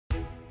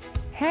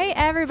Hey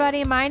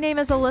everybody, my name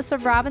is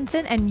Alyssa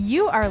Robinson and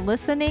you are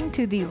listening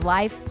to the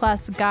Life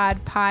Plus God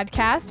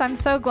podcast. I'm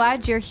so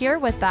glad you're here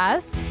with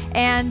us.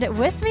 And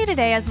with me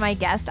today as my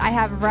guest, I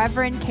have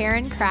Reverend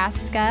Karen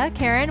Chraska.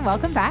 Karen,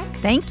 welcome back.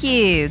 Thank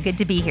you. Good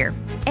to be here.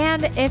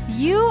 And if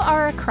you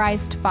are a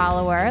Christ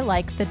follower,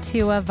 like the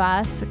two of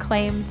us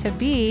claim to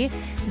be,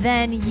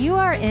 then you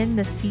are in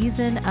the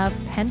season of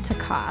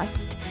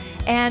Pentecost.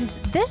 And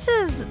this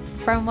is,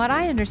 from what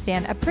I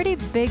understand, a pretty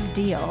big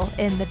deal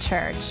in the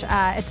church.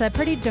 It's a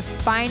pretty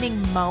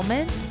defining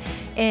moment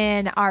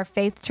in our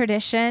faith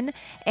tradition,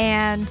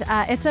 and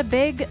it's a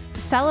big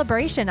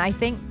celebration. I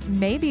think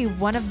maybe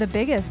one of the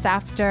biggest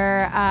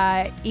after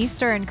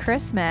Easter and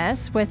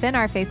Christmas within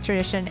our faith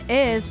tradition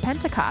is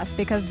Pentecost,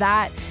 because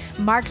that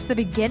marks the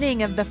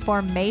beginning of the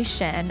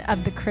formation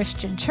of the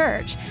Christian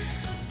church.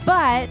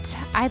 But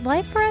I'd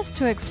like for us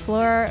to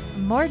explore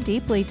more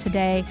deeply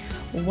today,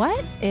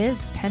 what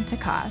is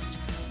Pentecost?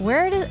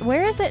 Where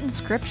is it in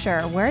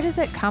Scripture? Where does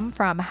it come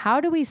from? How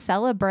do we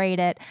celebrate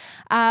it?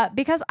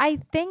 Because I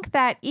think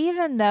that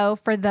even though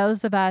for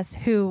those of us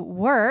who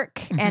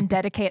work and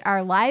dedicate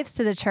our lives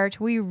to the church,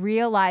 we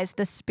realize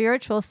the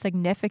spiritual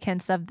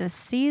significance of this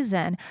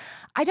season,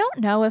 I don't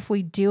know if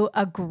we do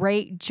a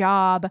great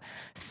job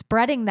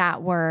spreading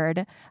that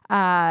word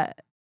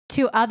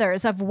to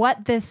others of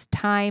what this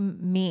time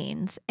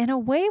means. In a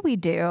way we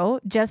do,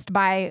 just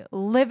by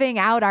living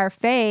out our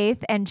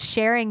faith and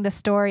sharing the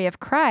story of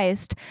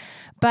Christ,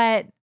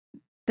 but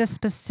the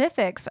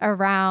specifics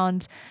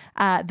around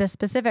the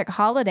specific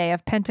holiday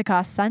of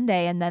Pentecost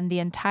Sunday and then the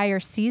entire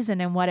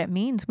season and what it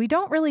means, we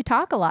don't really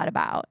talk a lot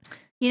about.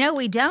 You know,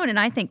 we don't, and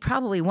I think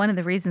probably one of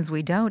the reasons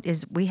we don't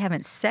is we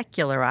haven't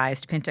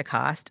secularized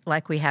Pentecost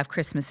like we have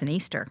Christmas and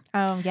Easter.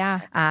 Oh,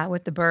 yeah.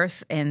 With the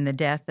birth and the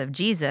death of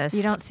Jesus.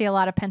 You don't see a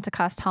lot of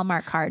Pentecost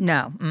Hallmark cards.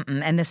 No,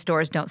 and the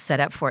stores don't set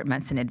up for it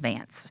months in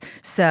advance.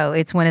 So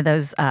it's one of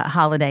those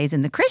holidays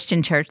in the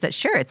Christian church that,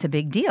 sure, it's a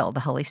big deal, the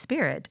Holy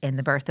Spirit and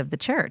the birth of the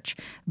church.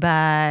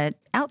 But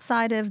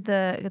outside of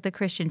the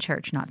Christian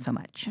church, not so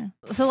much.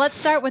 So let's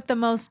start with the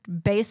most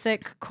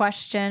basic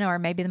question, or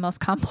maybe the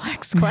most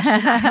complex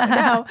question. I don't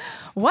know.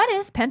 What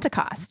is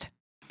Pentecost?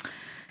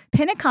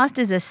 Pentecost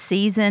is a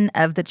season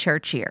of the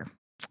church year.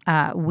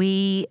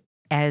 We,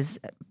 as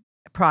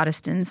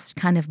Protestants,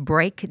 kind of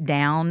break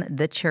down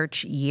the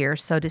church year,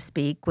 so to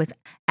speak, with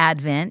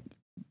Advent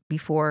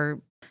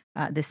before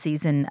the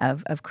season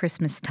of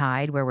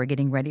Christmastide, where we're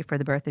getting ready for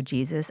the birth of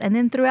Jesus. And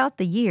then throughout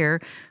the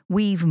year,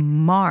 we've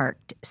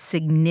marked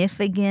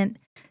significant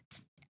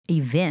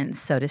events,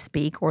 so to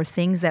speak, or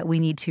things that we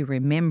need to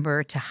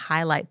remember to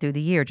highlight through the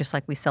year. Just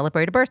like we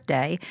celebrate a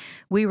birthday,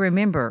 we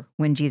remember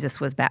when Jesus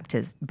was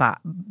baptized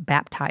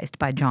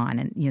by John,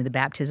 and the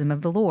baptism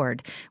of the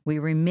Lord. We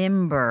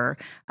remember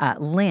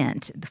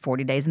Lent, the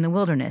 40 days in the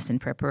wilderness in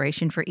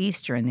preparation for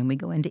Easter, and then we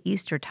go into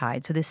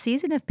Eastertide. So the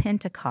season of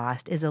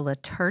Pentecost is a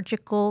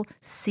liturgical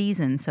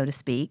season, so to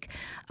speak,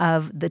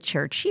 of the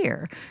church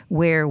year,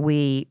 where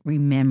we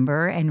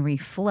remember and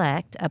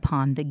reflect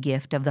upon the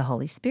gift of the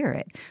Holy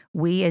Spirit.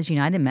 We, as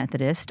United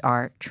Methodist,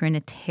 are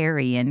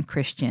Trinitarian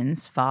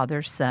Christians,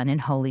 Father, Son,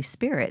 and Holy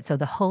Spirit. So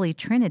the Holy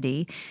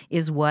Trinity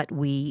is what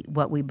we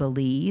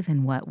believe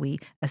and what we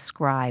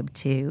ascribe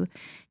to.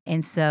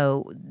 And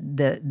so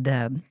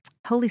the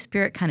Holy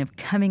Spirit kind of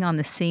coming on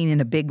the scene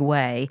in a big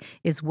way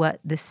is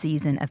what the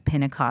season of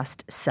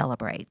Pentecost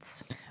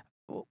celebrates.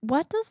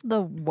 What does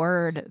the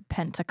word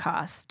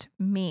Pentecost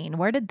mean?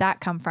 Where did that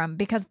come from?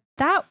 Because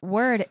that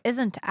word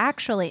isn't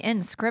actually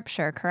in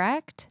Scripture,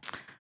 correct?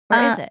 Or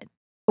is it?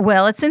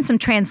 Well, it's in some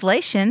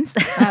translations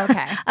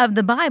of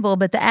the Bible,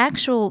 but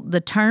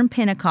the term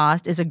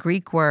Pentecost is a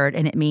Greek word,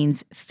 and it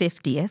means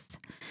 50th,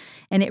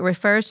 and it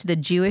refers to the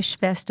Jewish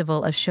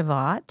festival of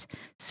Shavuot,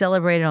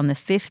 celebrated on the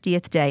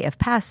 50th day of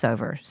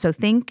Passover. So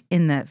think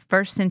in the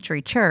first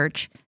century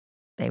church,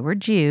 they were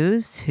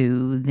Jews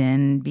who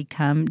then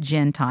become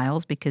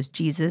Gentiles because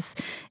Jesus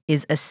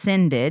is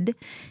ascended.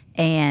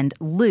 And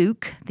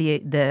Luke,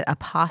 the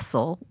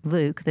apostle,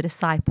 Luke, the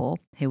disciple,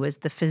 who was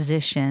the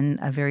physician,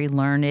 a very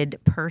learned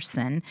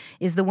person,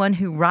 is the one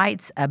who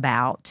writes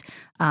about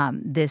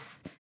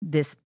this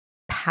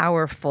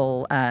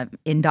powerful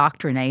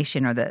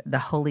indoctrination, or the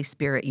Holy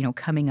Spirit,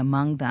 coming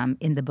among them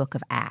in the book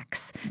of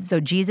Acts. Mm-hmm. So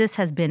Jesus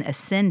has been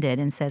ascended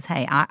and says,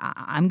 hey,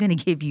 I'm going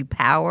to give you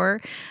power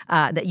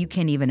that you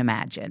can't even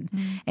imagine.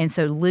 Mm-hmm. And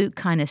so Luke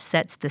kind of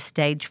sets the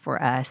stage for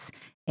us,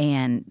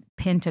 and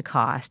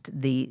Pentecost,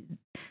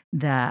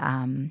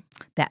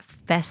 that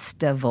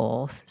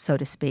festival, so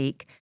to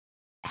speak,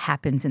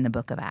 happens in the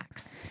book of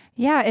Acts.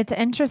 Yeah, it's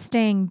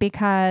interesting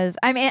because,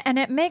 and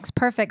it makes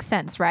perfect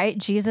sense, right?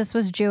 Jesus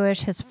was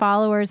Jewish, his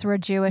followers were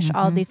Jewish,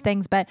 all these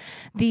things, but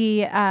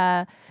the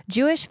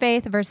Jewish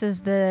faith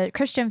versus the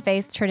Christian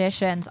faith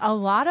traditions, a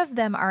lot of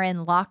them are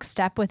in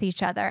lockstep with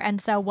each other. And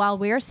so while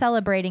we're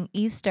celebrating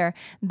Easter,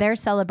 they're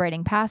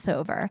celebrating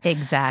Passover.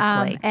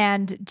 Exactly.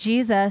 And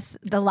Jesus,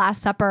 the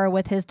Last Supper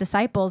with his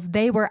disciples,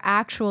 they were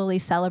actually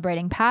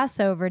celebrating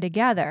Passover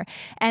together.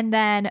 And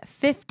then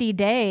 50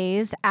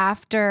 days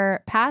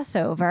after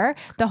Passover,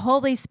 the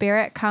Holy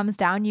Spirit comes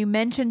down. You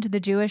mentioned the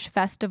Jewish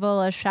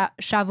festival of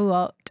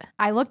Shavuot.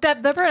 I looked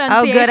up the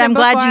pronunciation. Oh, good. I'm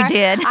glad you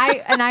did.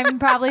 And I'm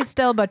probably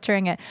still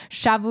butchering it.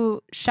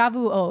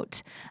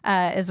 Shavuot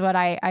is what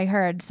I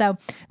heard. So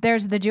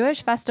there's the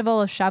Jewish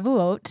festival of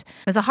Shavuot. It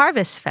was a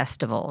harvest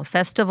festival, a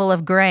festival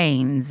of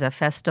grains, a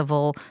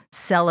festival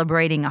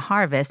celebrating a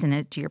harvest.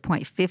 And to your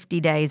point, 50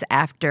 days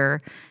after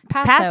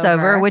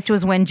Passover, which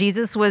was when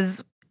Jesus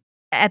was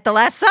at the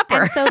Last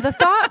Supper. And so the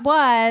thought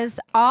was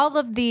all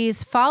of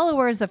these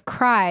followers of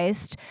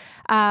Christ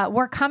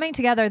were coming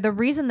together. The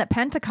reason that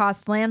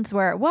Pentecost lands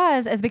where it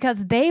was is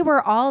because they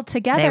were all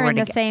together in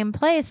the same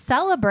place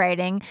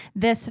celebrating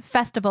this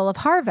festival of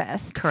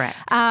harvest. Correct.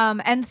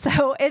 And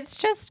so it's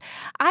just,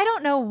 I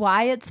don't know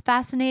why it's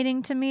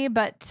fascinating to me,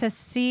 but to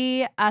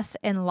see us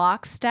in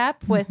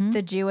lockstep with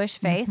the Jewish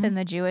faith and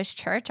the Jewish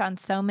church on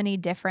so many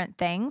different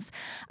things,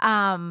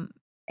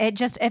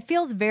 it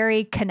feels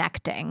very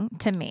connecting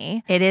to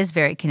me. It is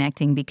very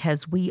connecting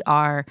because we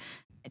are,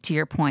 to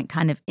your point,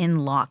 kind of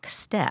in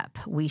lockstep.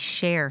 We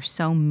share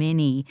so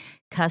many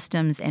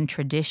customs and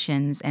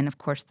traditions, and of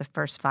course, the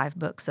first 5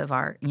 books of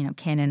our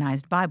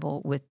canonized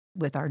Bible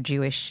with our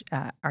Jewish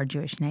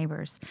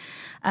neighbors.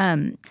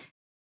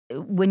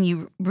 When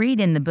you read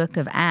in the book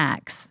of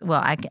Acts,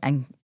 well,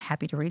 I'm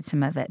happy to read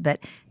some of it, but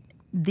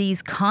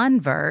these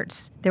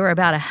converts, there were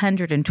about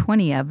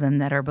 120 of them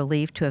that are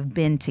believed to have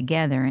been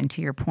together. And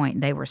to your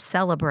point, they were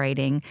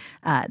celebrating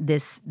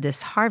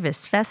this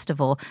harvest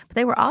festival, but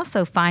they were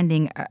also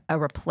finding a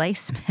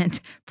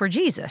replacement for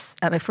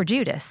for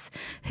Judas,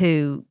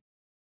 who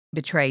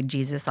betrayed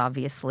Jesus,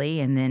 obviously,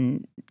 and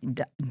then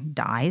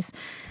dies,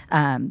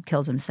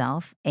 kills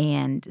himself.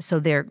 And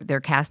so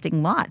they're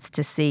casting lots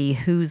to see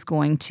who's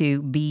going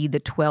to be the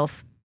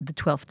 12th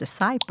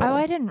disciple. Oh,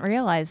 I didn't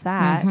realize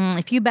that. Mm-hmm.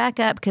 If you back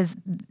up, because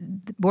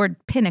the word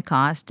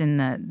Pentecost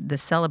and the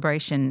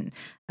celebration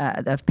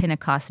of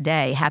Pentecost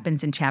Day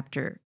happens in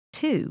chapter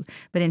 2,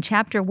 but in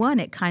chapter 1,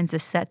 it kind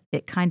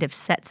of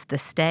sets the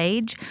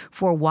stage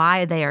for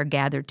why they are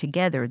gathered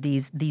together.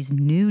 These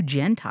new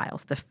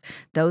Gentiles,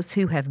 those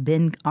who have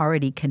been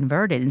already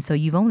converted, and so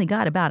you've only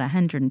got about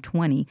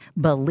 120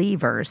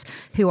 believers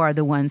who are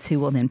the ones who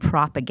will then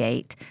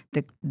propagate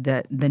the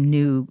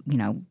new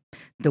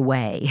the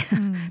way,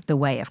 the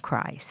way of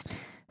Christ.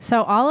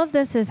 So all of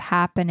this is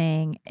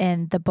happening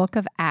in the book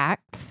of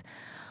Acts.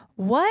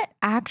 What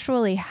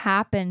actually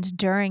happened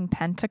during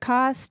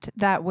Pentecost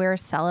that we're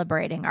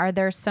celebrating? Are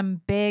there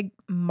some big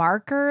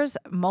markers,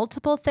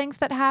 multiple things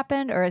that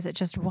happened, or is it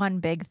just one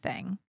big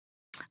thing?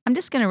 I'm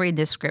just going to read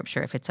this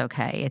scripture if it's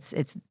okay.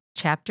 It's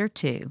chapter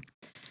 2.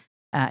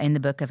 In the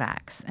book of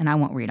Acts, and I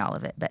won't read all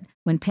of it, but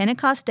when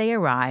Pentecost Day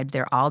arrived,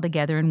 they're all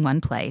together in one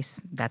place.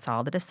 That's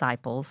all the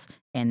disciples,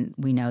 and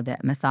we know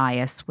that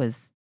Matthias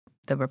was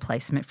the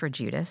replacement for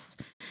Judas.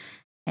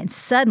 And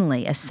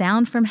suddenly, a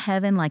sound from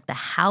heaven like the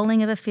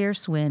howling of a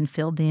fierce wind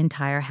filled the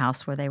entire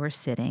house where they were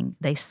sitting.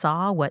 They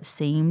saw what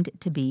seemed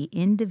to be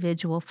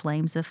individual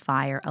flames of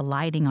fire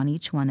alighting on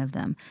each one of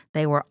them.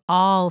 They were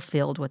all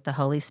filled with the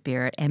Holy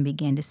Spirit and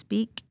began to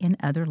speak in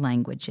other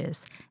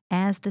languages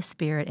as the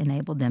Spirit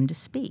enabled them to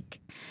speak.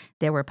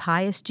 There were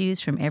pious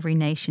Jews from every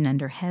nation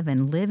under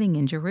heaven living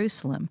in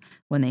Jerusalem.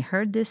 When they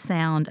heard this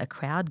sound, a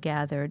crowd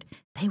gathered.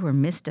 They were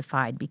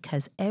mystified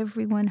because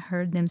everyone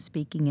heard them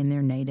speaking in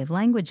their native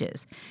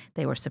languages.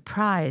 They were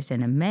surprised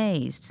and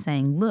amazed,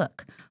 saying,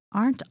 "Look,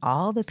 aren't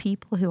all the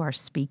people who are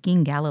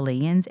speaking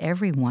Galileans,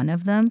 every one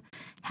of them?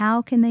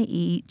 How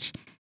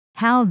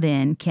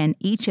then can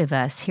each of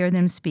us hear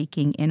them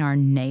speaking in our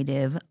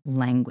native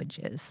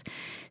languages?"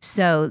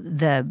 So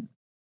the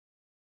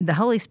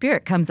Holy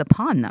Spirit comes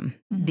upon them,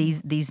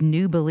 these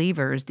new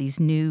believers, these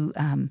new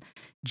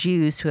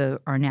Jews who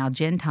are now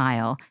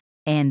Gentile,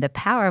 and the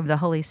power of the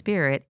Holy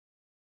Spirit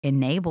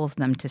enables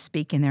them to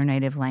speak in their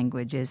native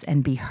languages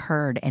and be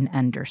heard and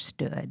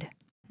understood.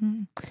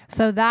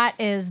 So that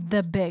is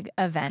the big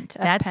event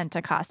of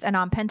Pentecost. And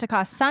on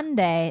Pentecost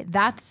Sunday,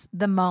 that's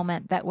the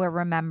moment that we're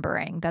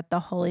remembering that the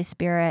Holy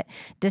Spirit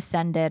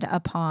descended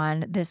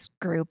upon this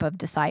group of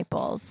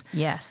disciples.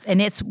 Yes,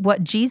 and it's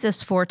what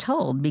Jesus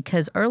foretold,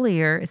 because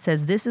earlier it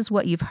says, "This is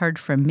what you've heard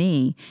from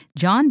me.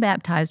 John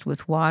baptized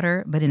with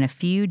water, but in a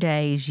few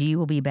days you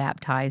will be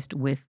baptized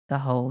with the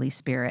Holy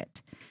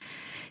Spirit."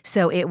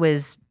 So it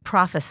was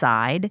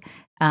prophesied.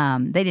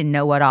 They didn't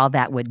know what all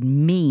that would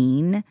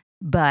mean.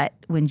 But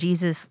when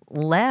Jesus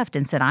left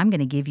and said, "I'm going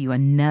to give you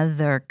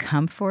another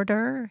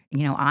comforter,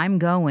 I'm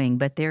going,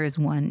 but there is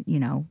one,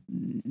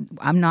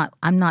 I'm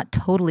not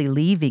totally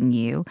leaving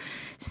you."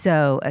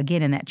 So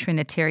again, in that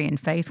Trinitarian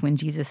faith, when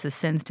Jesus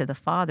ascends to the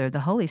Father, the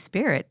Holy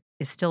Spirit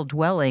is still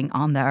dwelling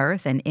on the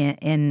earth and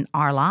in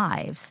our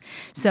lives.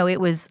 So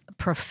it was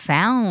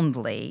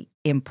profoundly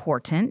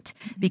important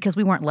because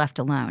we weren't left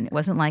alone. It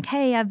wasn't like,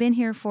 "Hey, I've been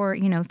here for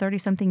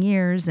 30-something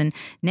years and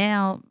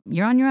now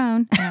you're on your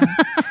own." Yeah.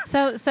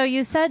 So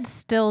you said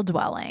still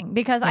dwelling,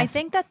 because I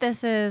think that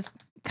this is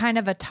kind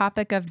of a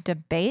topic of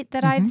debate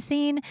that I've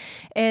seen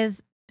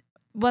is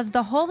was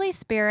the Holy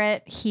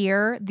Spirit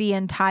here the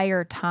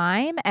entire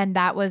time, and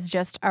that was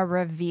just a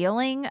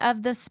revealing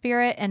of the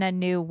Spirit in a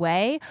new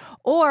way?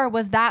 Or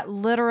was that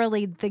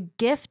literally the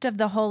gift of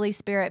the Holy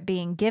Spirit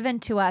being given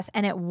to us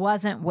and it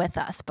wasn't with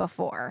us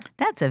before?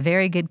 That's a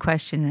very good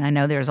question, and I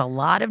know there's a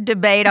lot of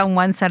debate on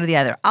one side or the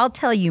other. I'll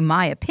tell you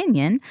my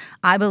opinion.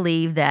 I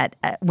believe that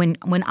when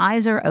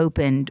eyes are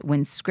opened,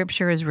 when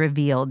Scripture is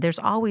revealed, there's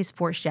always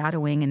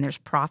foreshadowing and there's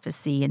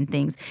prophecy and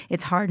things.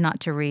 It's hard not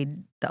to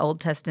read the Old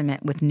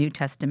Testament with New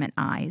Testament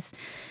eyes.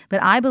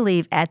 But I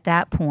believe at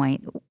that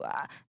point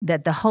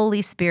that the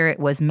Holy Spirit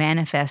was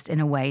manifest in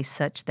a way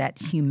such that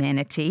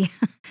humanity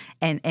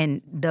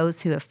and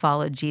those who have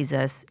followed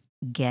Jesus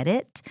get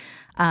it.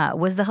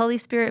 Was the Holy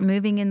Spirit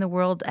moving in the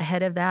world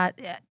ahead of that?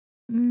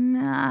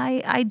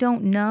 I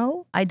don't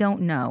know. I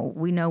don't know.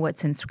 We know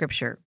what's in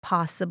Scripture.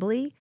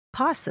 Possibly.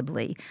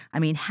 I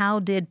mean, how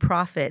did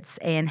prophets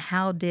and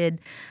how did,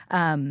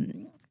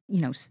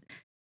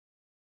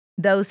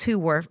 those who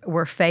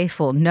were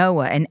faithful,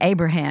 Noah and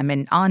Abraham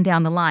and on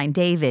down the line,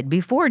 David,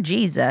 before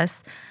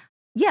Jesus,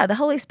 yeah, the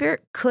Holy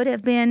Spirit could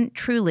have been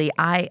truly,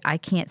 I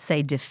can't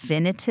say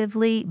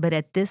definitively, but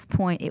at this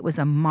point it was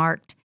a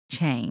marked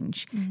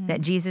change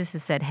that Jesus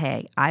has said,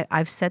 hey,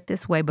 I've set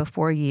this way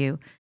before you,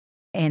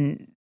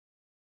 and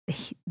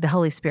the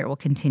Holy Spirit will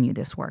continue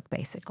this work,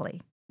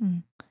 basically.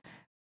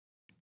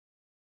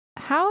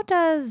 How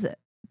does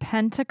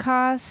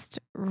Pentecost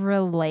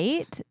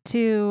relate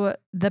to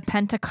the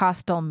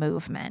Pentecostal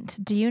movement?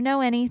 Do you know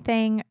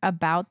anything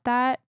about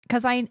that?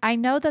 Because I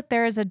know that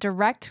there is a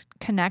direct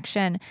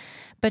connection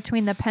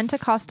between the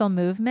Pentecostal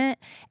movement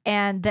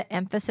and the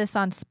emphasis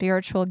on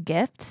spiritual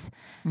gifts.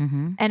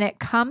 And it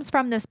comes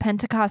from this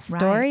Pentecost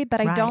story,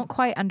 but I don't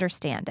quite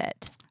understand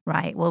it.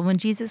 Right. Well, when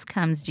Jesus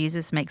comes,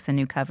 Jesus makes a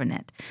new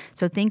covenant.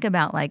 So think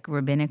about like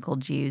rabbinical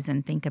Jews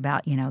and think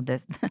about,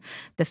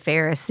 the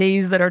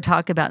Pharisees that are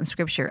talked about in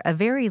Scripture, a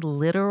very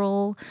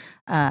literal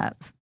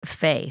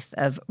faith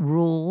of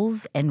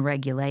rules and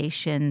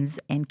regulations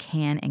and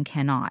can and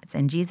cannots.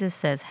 And Jesus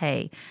says,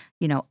 hey,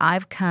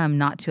 I've come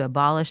not to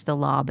abolish the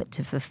law, but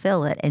to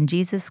fulfill it. And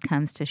Jesus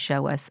comes to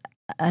show us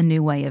a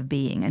new way of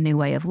being, a new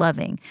way of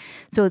loving.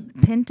 So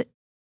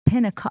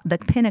the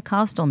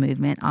Pentecostal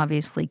movement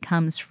obviously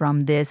comes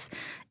from this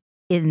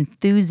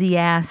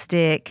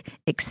enthusiastic,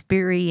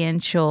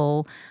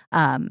 experiential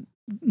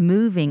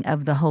moving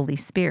of the Holy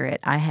Spirit.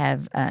 I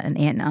have an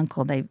aunt and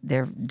uncle,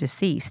 they're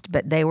deceased,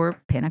 but they were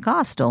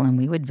Pentecostal, and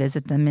we would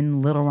visit them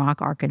in Little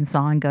Rock,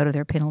 Arkansas, and go to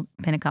their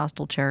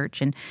Pentecostal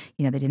church. And,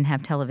 they didn't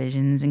have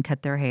televisions and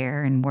cut their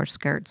hair and wore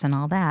skirts and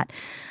all that.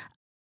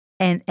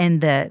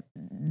 And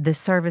the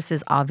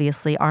services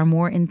obviously are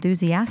more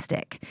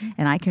enthusiastic.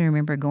 And I can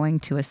remember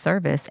going to a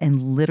service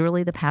and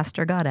literally the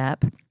pastor got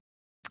up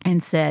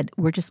and said,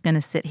 we're just going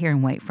to sit here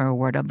and wait for a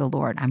word of the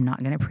Lord. I'm not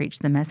going to preach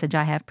the message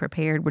I have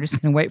prepared. We're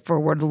just going to wait for a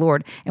word of the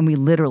Lord. And we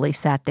literally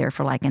sat there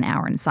for like an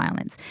hour in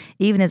silence.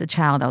 Even as a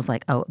child, I was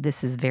like, oh,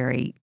 this is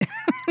very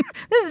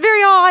this is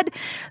very odd.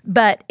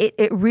 But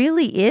it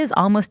really is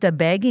almost a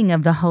begging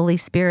of the Holy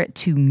Spirit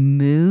to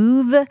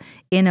move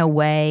in a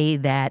way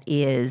that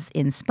is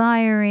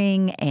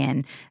inspiring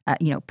and,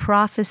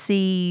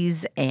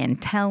 prophecies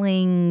and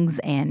tellings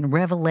and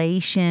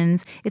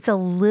revelations. It's a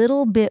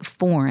little bit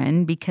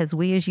foreign because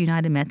we as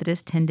United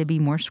Methodists tend to be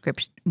more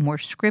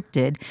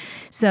scripted.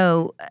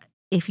 So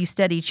if you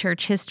study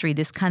church history,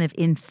 this kind of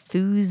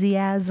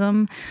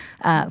enthusiasm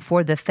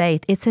for the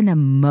faith, it's an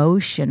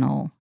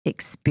emotional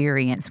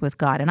experience with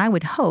God. And I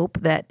would hope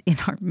that in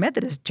our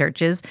Methodist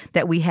churches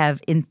that we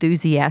have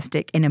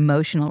enthusiastic and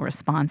emotional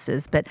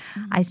responses. But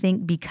I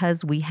think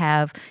because we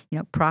have,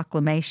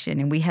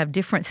 proclamation and we have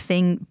different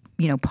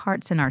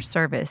parts in our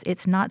service,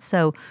 it's not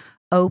so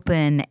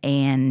open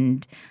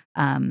and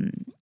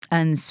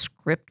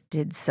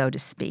unscripted, so to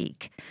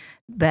speak.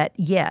 But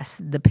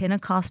yes, the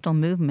Pentecostal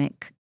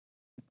movement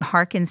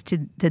harkens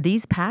to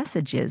these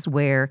passages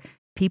where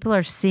people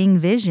are seeing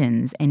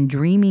visions and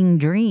dreaming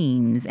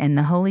dreams, and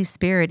the Holy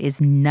Spirit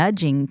is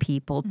nudging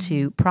people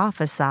to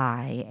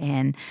prophesy.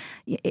 And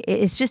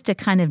it's just a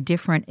kind of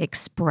different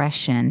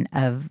expression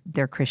of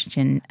their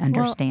Christian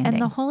understanding. Well,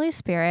 and the Holy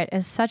Spirit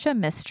is such a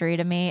mystery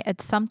to me.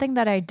 It's something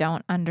that I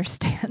don't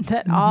understand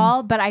at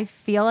all, but I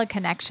feel a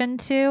connection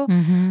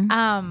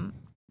to.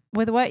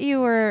 With what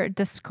you were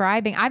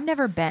describing, I've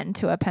never been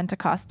to a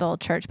Pentecostal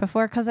church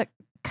before because it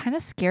kind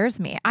of scares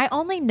me. I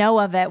only know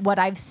of it what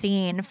I've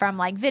seen from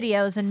like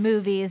videos and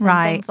movies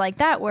and things like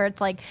that, where it's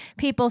like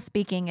people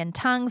speaking in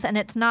tongues, and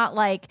it's not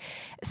like,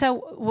 so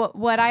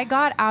what I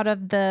got out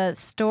of the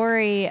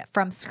story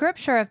from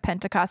Scripture of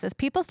Pentecost is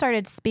people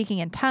started speaking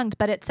in tongues,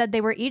 but it said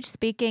they were each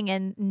speaking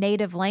in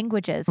native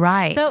languages.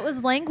 Right. So it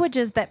was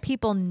languages that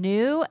people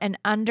knew and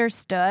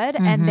understood,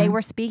 and they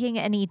were speaking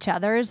in each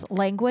other's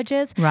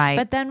languages. Right.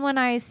 But then when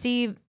I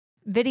see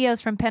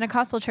videos from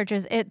Pentecostal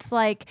churches, it's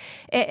like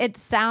it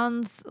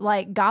sounds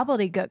like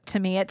gobbledygook to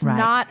me. It's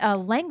not a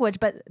language,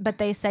 but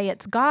they say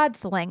it's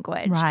God's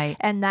language,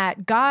 and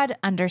that God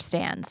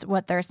understands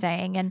what they're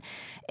saying, and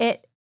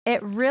it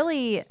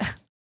really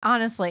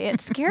honestly,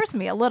 it scares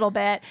me a little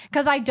bit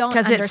because I don't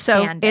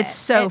understand it. It's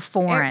so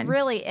foreign. It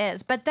really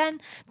is. But then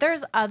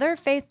there's other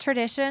faith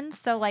traditions.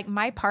 So like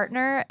my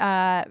partner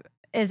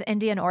is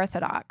Indian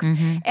Orthodox.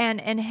 Mm-hmm.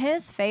 And in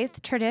his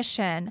faith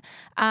tradition,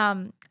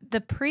 the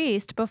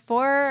priest,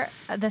 before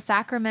the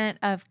sacrament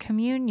of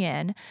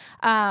communion,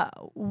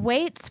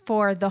 waits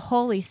for the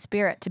Holy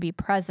Spirit to be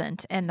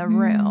present in the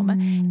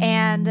room.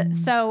 And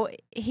so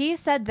he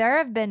said there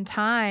have been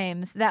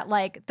times that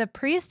like the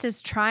priest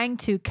is trying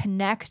to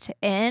connect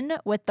in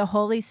with the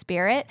Holy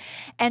Spirit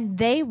and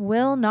they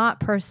will not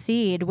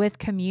proceed with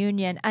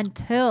communion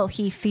until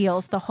he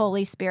feels the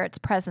Holy Spirit's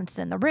presence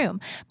in the room.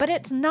 But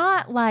it's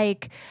not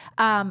like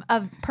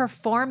a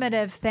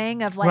performative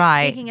thing of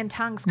like speaking in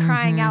tongues,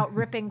 crying out,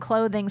 ripping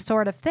clothing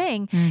sort of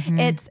thing.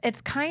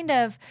 It's kind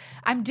of,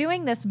 I'm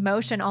doing this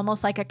motion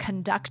almost like a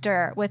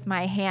conductor with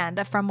my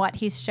hand. From what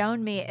he's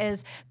shown me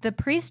is the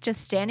priest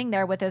just standing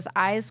there with his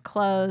eyes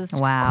closed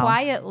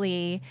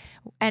quietly,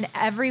 and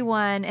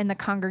everyone in the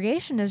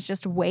congregation is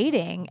just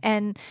waiting.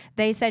 And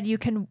they said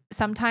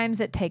sometimes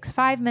it takes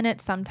 5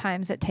 minutes,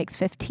 sometimes it takes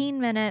 15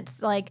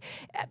 minutes,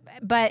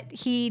 but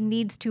he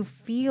needs to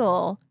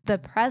feel the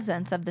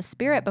presence of the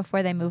Spirit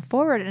before they move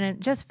forward. And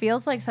it just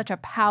feels like such a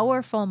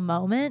powerful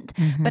moment.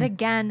 But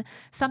again,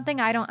 something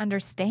I don't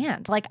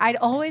understand. Like I'd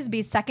always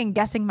be second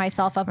guessing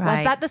myself of, was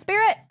that the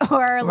Spirit?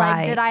 Or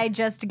like, did I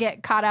just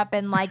get caught up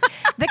in like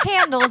the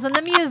candles and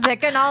the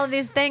music and all of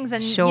these things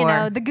and,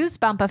 the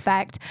goosebump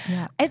effect?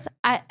 Yeah.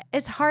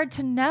 It's hard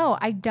to know.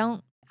 I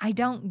don't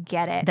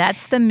get it.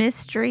 That's the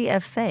mystery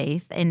of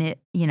faith. And it,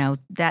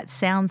 that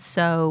sounds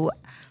so,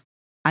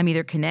 I'm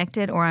either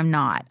connected or I'm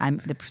not.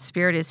 The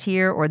Spirit is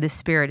here or the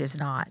Spirit is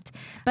not.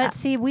 But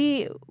see,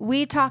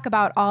 we talk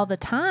about all the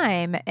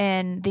time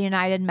in the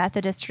United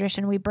Methodist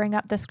tradition, we bring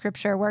up the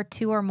scripture where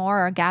 2 or more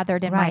are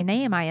gathered in my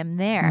name, I am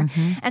there.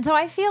 And so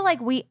I feel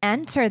like we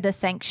enter the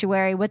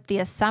sanctuary with the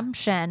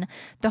assumption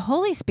the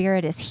Holy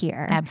Spirit is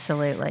here.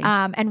 Absolutely.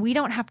 And we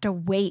don't have to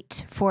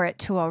wait for it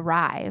to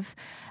arrive.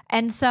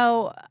 And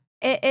so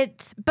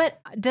but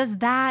does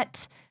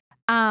that,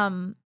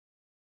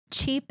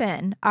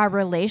 cheapen our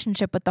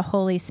relationship with the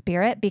Holy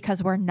Spirit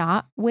because we're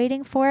not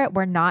waiting for it?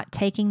 We're not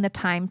taking the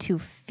time to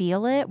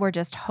feel it. We're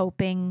just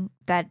hoping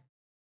that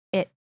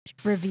it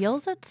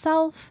reveals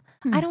itself.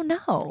 I don't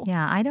know.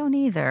 Yeah, I don't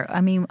either.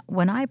 I mean,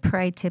 when I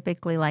pray,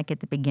 typically like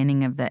at the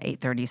beginning of the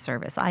 8:30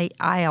 service,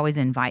 I always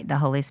invite the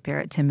Holy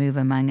Spirit to move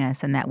among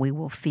us and that we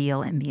will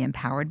feel and be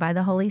empowered by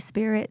the Holy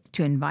Spirit,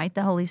 to invite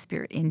the Holy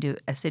Spirit into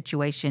a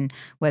situation,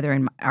 whether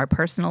in our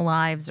personal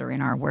lives or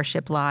in our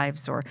worship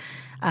lives or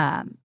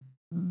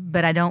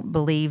but I don't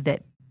believe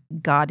that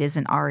God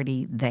isn't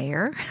already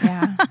there.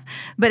 Yeah.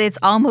 But it's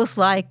almost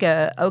like,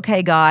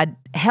 okay, God,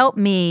 help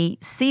me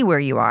see where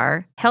you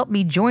are. Help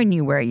me join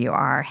you where you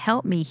are.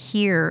 Help me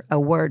hear a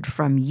word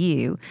from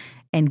you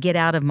and get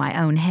out of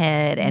my own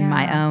head and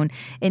my own,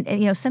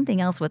 and something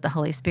else with the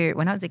Holy Spirit.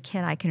 When I was a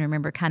kid, I can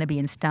remember kind of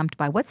being stumped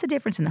by what's the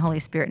difference in the Holy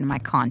Spirit and my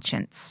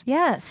conscience?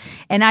 Yes.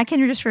 And I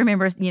can just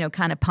remember,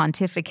 kind of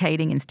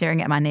pontificating and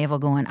staring at my navel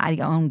going, I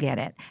don't get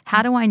it.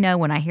 How do I know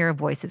when I hear a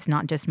voice, it's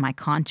not just my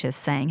conscience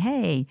saying,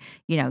 hey,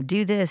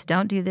 do this,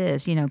 don't do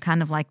this,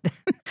 kind of like the,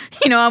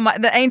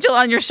 the angel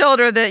on your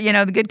shoulder,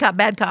 the good cop,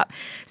 bad cop.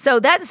 So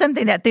that's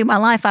something that through my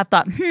life I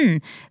thought,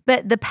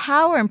 but the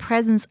power and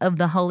presence of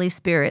the Holy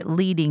Spirit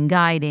leading,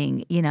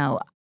 guiding,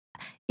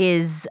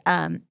 is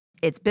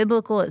it's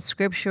biblical, it's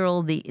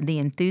scriptural, the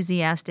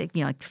enthusiastic,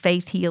 like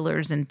faith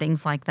healers and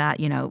things like that,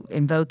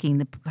 invoking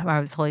the power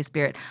of the Holy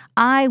Spirit.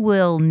 I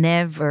will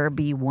never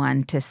be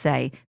one to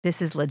say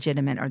this is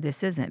legitimate or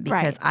this isn't,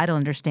 because I don't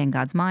understand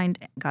God's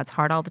mind, God's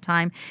heart all the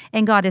time,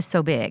 and God is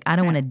so big. I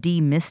don't want to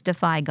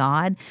demystify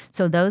God.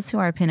 So those who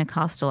are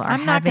Pentecostal are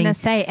I'm not going to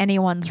say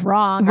anyone's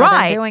wrong or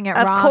they're doing it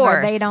wrong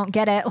or they don't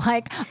get it.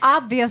 Like,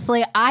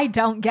 obviously, I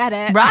don't get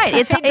it. Right.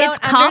 It's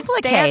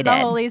complicated. Understand the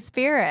Holy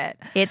Spirit.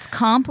 It's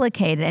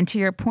complicated. And to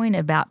your point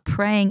about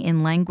praying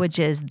in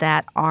languages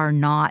that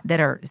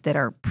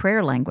are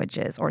prayer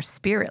languages or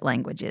spirit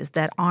languages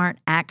that aren't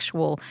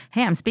actual,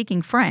 hey, I'm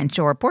speaking French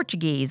or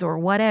Portuguese or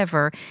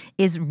whatever,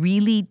 is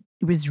really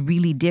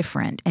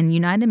different. And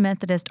United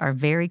Methodists are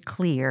very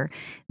clear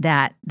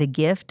that the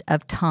gift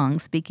of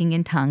tongues, speaking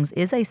in tongues,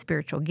 is a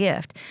spiritual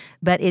gift,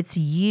 but it's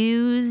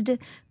used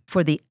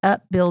for the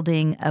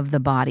upbuilding of the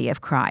body of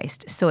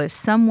Christ. So if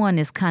someone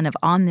is kind of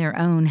on their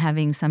own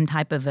having some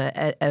type of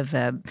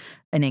an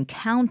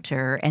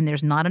encounter and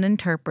there's not an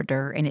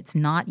interpreter and it's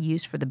not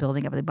used for the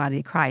building of the body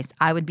of Christ,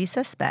 I would be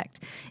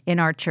suspect. In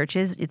our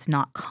churches, it's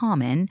not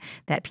common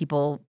that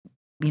people,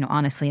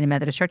 honestly, in a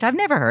Methodist church, I've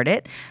never heard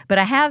it, but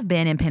I have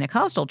been in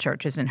Pentecostal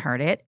churches and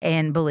heard it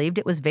and believed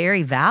it was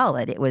very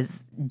valid. It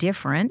was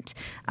different.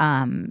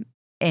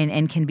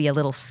 And can be a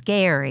little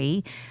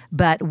scary,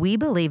 but we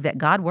believe that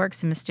God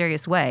works in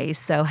mysterious ways.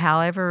 So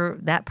however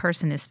that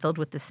person is filled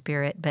with the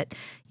Spirit, but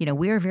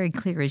we are very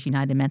clear as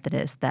United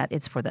Methodists that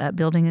it's for the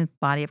upbuilding of the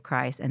body of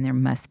Christ and there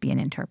must be an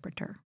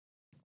interpreter.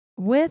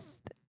 With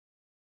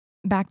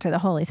back to the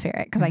Holy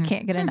Spirit, because I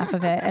can't get enough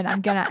of it, and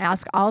I'm going to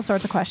ask all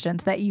sorts of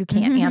questions that you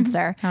can't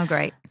answer. Oh,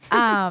 great.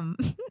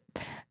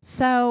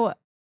 So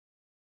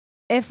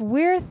if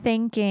we're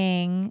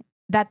thinking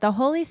that the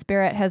Holy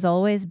Spirit has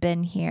always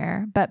been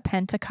here, but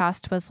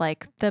Pentecost was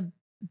like the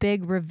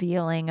big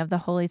revealing of the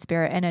Holy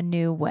Spirit in a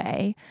new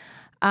way,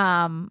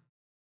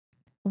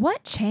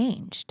 what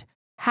changed?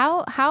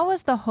 How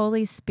was the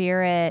Holy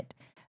Spirit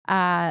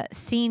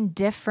seen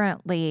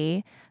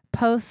differently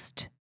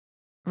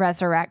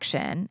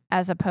post-resurrection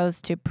as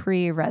opposed to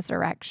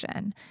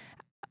pre-resurrection?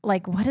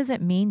 Like, what does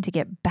it mean to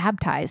get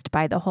baptized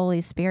by the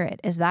Holy Spirit?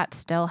 Is that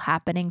still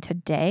happening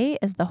today?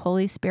 Is the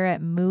Holy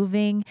Spirit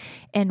moving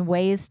in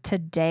ways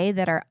today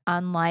that are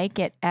unlike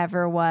it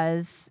ever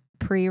was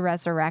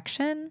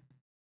pre-resurrection?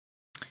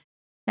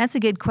 That's a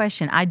good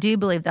question. I do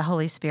believe the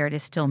Holy Spirit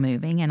is still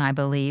moving, and I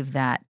believe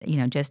that,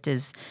 just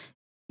as,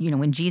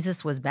 when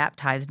Jesus was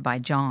baptized by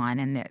John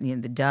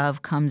and the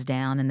dove comes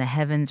down and the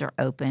heavens are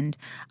opened,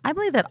 I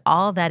believe that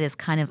all that is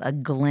kind of a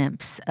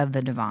glimpse of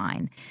the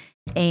divine.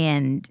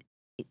 And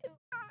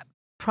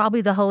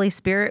probably the Holy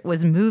Spirit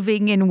was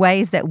moving in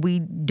ways that we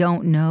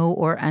don't know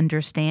or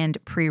understand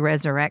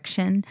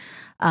pre-resurrection,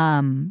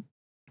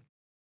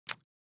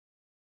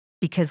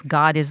 because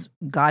God has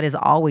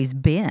always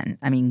been.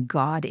 I mean,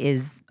 God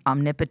is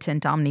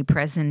omnipotent,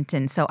 omnipresent,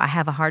 and so I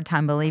have a hard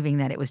time believing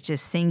that it was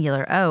just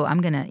singular. Oh, I'm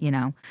going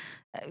to,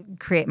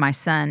 create my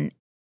son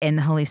and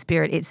the Holy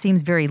Spirit. It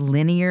seems very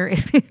linear,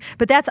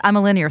 but I'm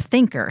a linear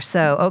thinker.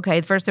 So,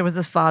 okay, first there was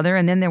the Father,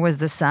 and then there was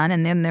the Son,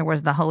 and then there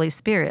was the Holy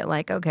Spirit.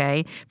 Like,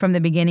 okay, from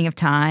the beginning of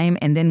time,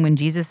 and then when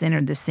Jesus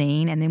entered the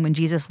scene, and then when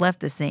Jesus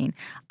left the scene.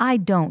 I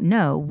don't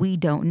know. We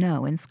don't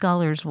know, and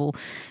scholars will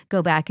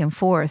go back and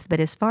forth. But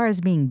as far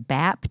as being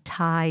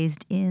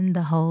baptized in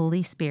the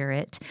Holy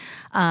Spirit,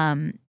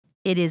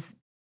 it is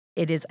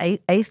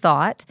a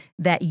thought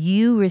that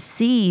you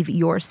receive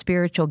your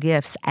spiritual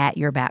gifts at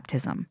your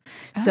baptism.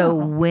 Oh. So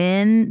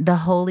when the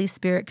Holy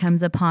Spirit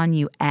comes upon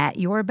you at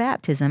your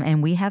baptism,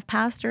 and we have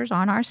pastors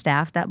on our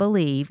staff that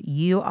believe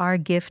you are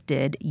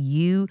gifted,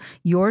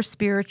 your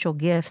spiritual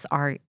gifts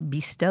are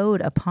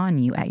bestowed upon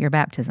you at your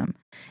baptism.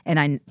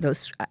 And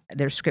there's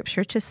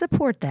scripture to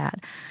support that.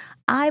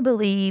 I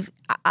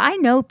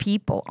know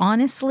people,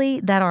 honestly,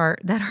 that are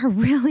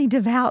really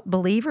devout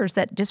believers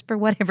that just for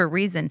whatever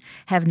reason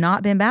have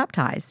not been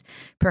baptized.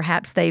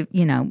 Perhaps they've,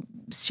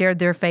 shared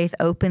their faith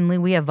openly.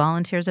 We have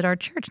volunteers at our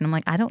church, and I'm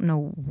like, I don't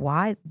know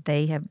why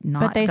they have not.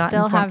 But they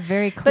still have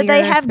very clear. But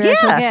they have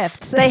spiritual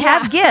gifts. They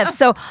have gifts.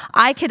 So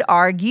I could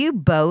argue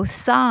both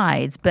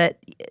sides, but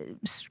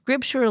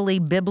scripturally,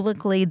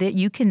 biblically, that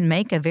you can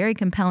make a very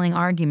compelling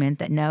argument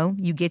that no,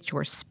 you get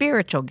your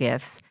spiritual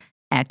gifts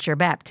at your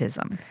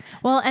baptism.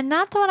 Well, and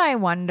that's what I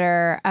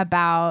wonder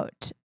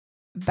about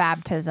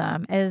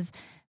baptism is,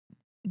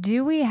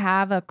 do we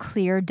have a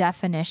clear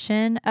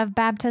definition of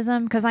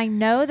baptism? Because I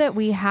know that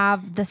we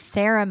have the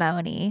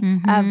ceremony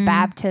of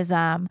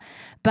baptism,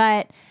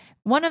 but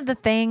one of the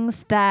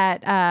things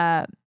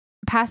that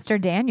Pastor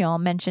Daniel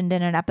mentioned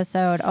in an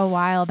episode a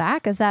while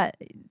back is that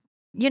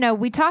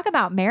we talk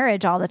about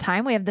marriage all the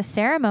time. We have the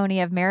ceremony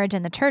of marriage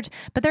in the church,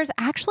 but there's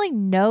actually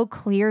no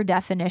clear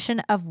definition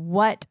of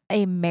what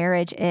a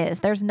marriage is.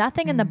 There's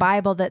nothing in the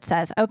Bible that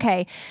says,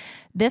 okay,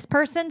 this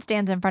person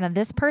stands in front of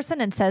this person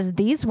and says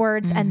these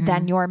words, and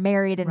then you're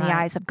married in the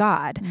eyes of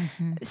God.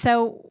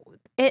 So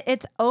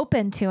it's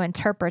open to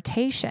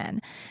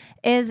interpretation.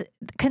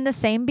 Can the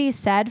same be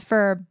said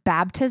for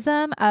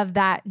baptism, of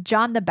that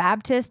John the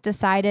Baptist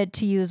decided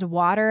to use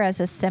water as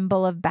a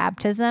symbol of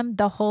baptism?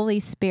 The Holy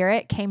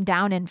Spirit came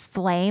down in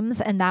flames,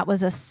 and that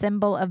was a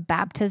symbol of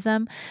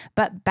baptism.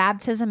 But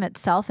baptism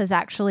itself is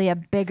actually a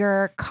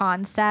bigger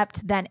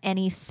concept than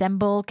any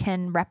symbol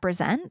can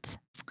represent?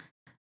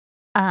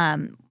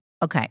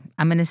 Okay,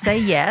 I'm going to say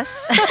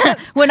yes.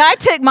 When I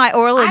took my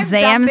oral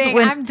exams,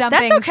 I'm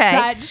dumping that's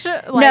okay.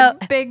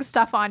 such big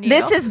stuff on you.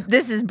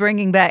 This is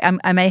bringing back.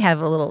 I may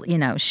have a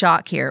little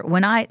shock here.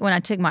 When I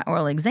took my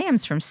oral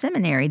exams from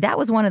seminary, that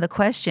was one of the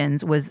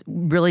questions, was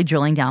really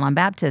drilling down on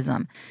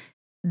baptism.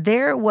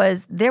 There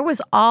was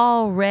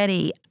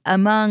already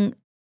among.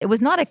 It was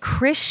not a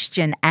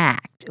Christian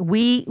act.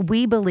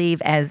 We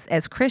believe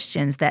as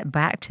Christians that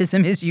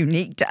baptism is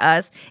unique to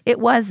us.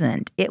 It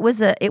wasn't. It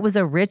was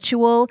a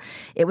ritual.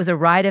 It was a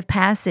rite of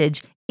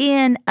passage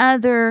in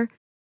other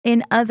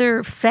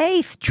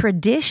faith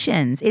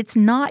traditions. It's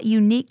not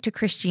unique to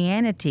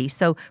Christianity.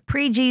 So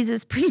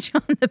pre-Jesus,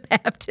 pre-John the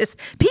Baptist,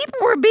 people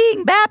were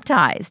being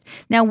baptized.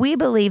 Now we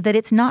believe that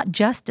it's not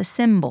just a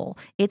symbol.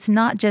 It's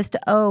not just,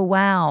 oh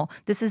wow,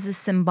 this is a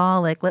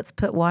symbolic, let's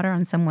put water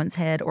on someone's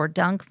head or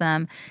dunk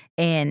them.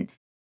 And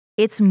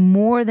it's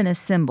more than a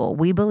symbol.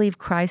 We believe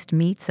Christ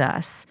meets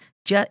us.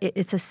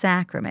 It's a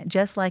sacrament,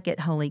 just like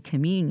at Holy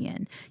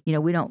Communion.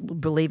 We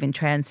don't believe in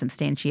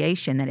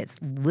transubstantiation, that it's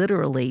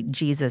literally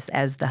Jesus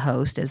as the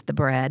host, as the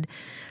bread.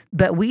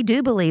 But we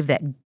do believe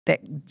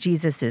that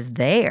Jesus is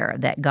there,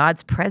 that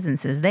God's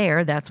presence is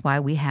there. That's why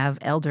we have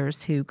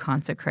elders who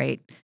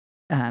consecrate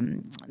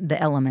the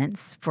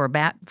elements for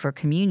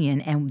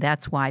communion, and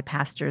that's why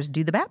pastors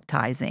do the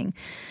baptizing.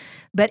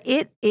 But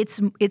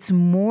it's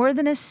more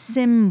than a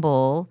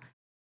symbol,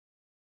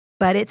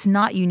 but it's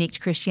not unique to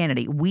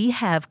Christianity. We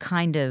have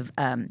kind of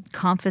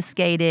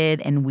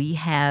confiscated and we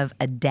have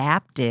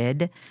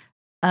adapted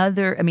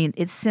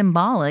it's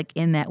symbolic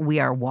in that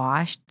we are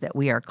washed, that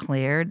we are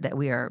cleared, that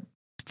we are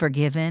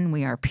forgiven,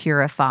 we are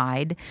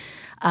purified.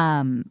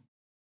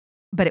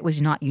 But it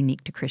was not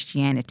unique to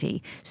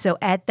Christianity. So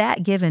at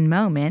that given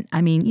moment,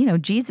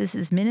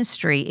 Jesus'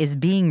 ministry is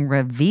being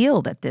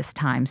revealed at this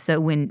time. So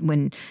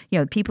when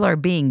people are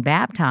being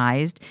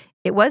baptized,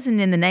 it wasn't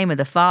in the name of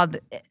the Father.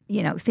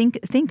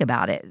 Think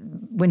about it.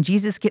 When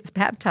Jesus gets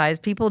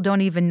baptized, people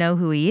don't even know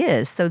who he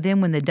is. So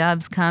then when the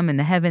doves come and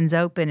the heavens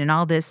open and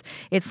all this,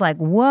 it's like,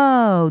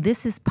 whoa,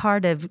 this is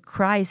part of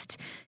Christ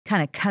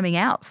kind of coming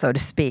out, so to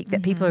speak,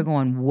 that people are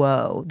going,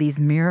 whoa, these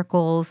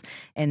miracles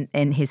and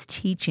his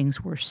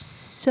teachings were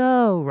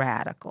so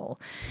radical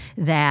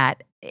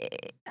that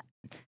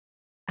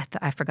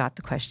I forgot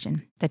the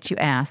question that you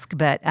asked,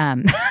 but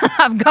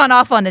I've gone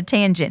off on a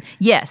tangent.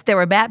 Yes, there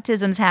were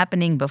baptisms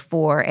happening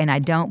before, and I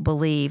don't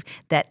believe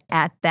that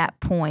at that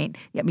point,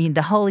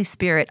 the Holy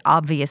Spirit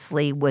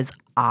obviously was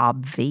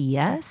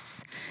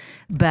obvious,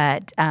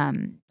 but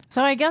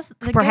so I guess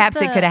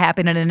perhaps it could have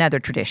happened in another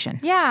tradition.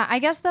 Yeah, I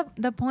guess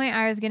the point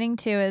I was getting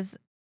to is,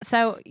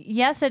 so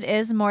yes, it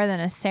is more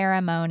than a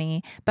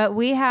ceremony, but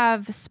we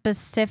have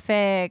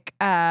specific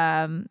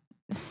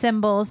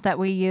symbols that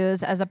we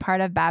use as a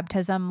part of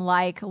baptism,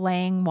 like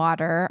laying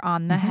water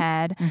on the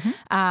head,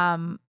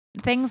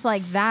 things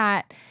like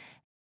that.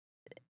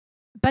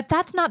 But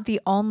that's not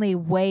the only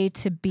way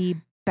to be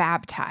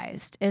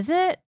baptized, is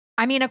it?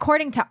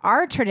 According to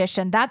our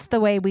tradition, that's the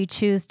way we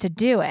choose to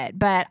do it.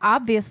 But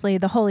obviously,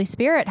 the Holy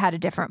Spirit had a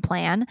different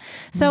plan.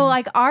 So,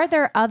 are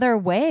there other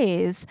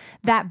ways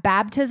that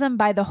baptism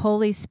by the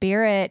Holy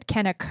Spirit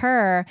can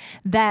occur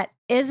that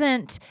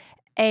isn't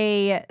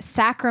a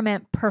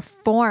sacrament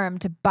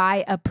performed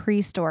by a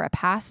priest or a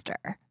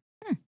pastor?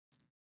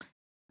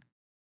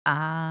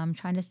 I'm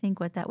trying to think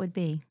what that would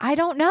be. I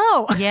don't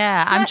know.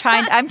 Yeah, I'm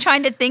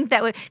trying to think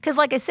that would, because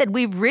like I said,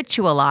 we've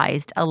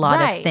ritualized a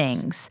lot of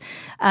things.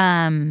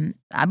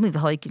 I believe the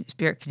Holy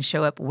Spirit can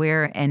show up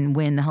where and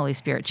when the Holy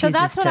Spirit chooses to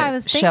show up. So that's what I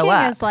was thinking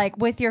is like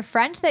with your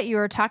friend that you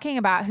were talking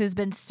about who's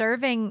been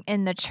serving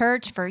in the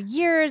church for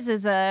years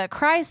as a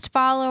Christ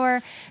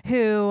follower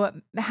who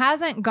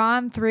hasn't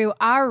gone through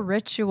our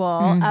ritual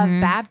of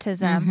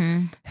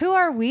baptism. Who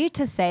are we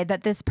to say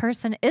that this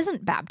person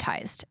isn't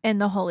baptized in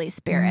the Holy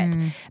Spirit?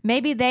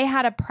 Maybe they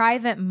had a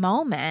private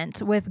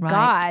moment with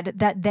God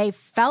that they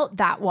felt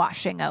that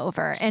washing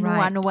over in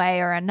one way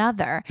or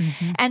another.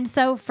 And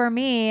so for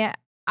me,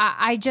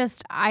 I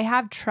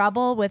have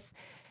trouble with,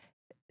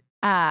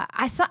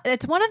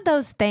 it's one of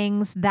those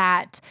things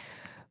that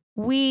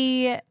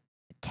we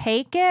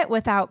take it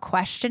without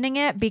questioning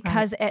it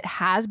because it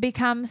has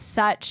become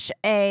such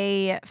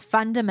a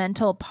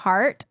fundamental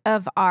part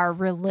of our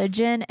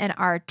religion and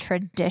our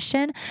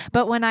tradition.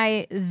 But when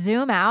I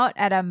zoom out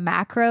at a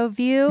macro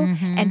view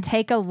and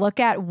take a look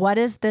at what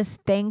is this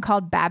thing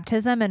called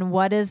baptism and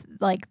what is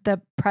like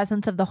the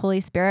presence of the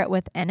Holy Spirit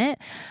within it,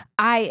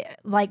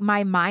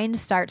 my mind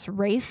starts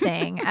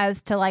racing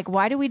as to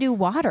why do we do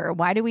water?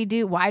 Why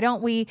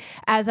don't we,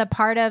 as a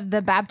part of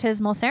the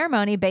baptismal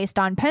ceremony based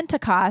on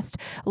Pentecost,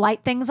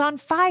 light things on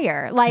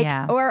fire,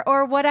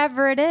 or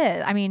whatever it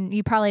is.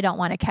 You probably don't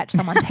want to catch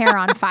someone's hair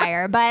on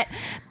fire, but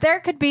there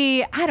could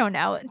be, I don't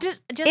know,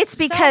 just it's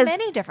because so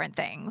many different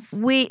things.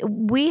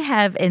 We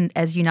have,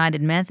 as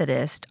United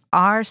Methodist,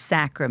 our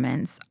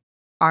sacraments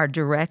are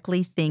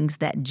directly things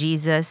that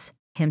Jesus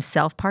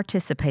himself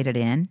participated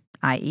in,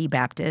 i.e.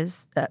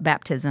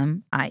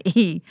 baptism,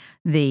 i.e.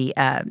 the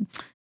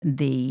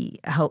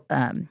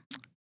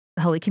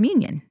Holy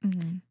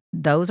Communion.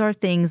 Those are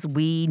things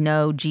we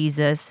know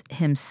Jesus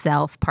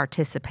himself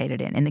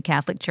participated in. In the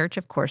Catholic Church,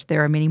 of course,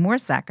 there are many more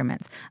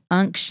sacraments,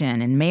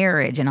 unction and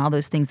marriage and all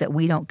those things that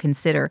we don't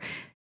consider,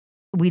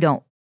 we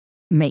don't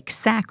make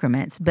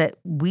sacraments, but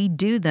we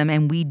do them,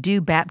 and we do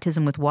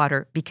baptism with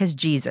water because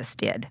Jesus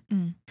did.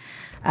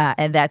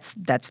 And that's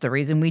the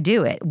reason we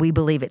do it. We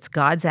believe it's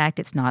God's act,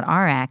 it's not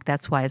our act.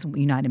 That's why as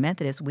United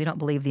Methodists, we don't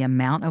believe the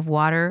amount of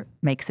water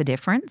makes a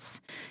difference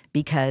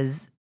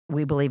because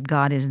we believe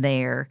God is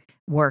there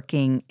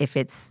working if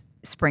it's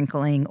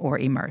sprinkling or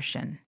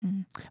immersion.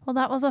 Well,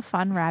 that was a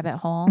fun rabbit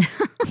hole.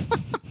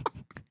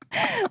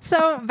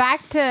 So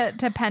back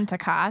to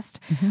Pentecost.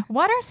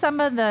 What are some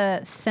of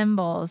the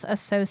symbols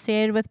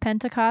associated with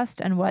Pentecost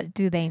and what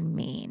do they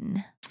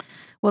mean?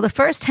 Well, the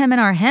first hymn in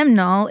our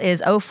hymnal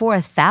is "Oh, for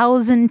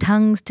 1,000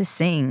 tongues to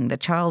sing," the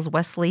Charles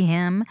Wesley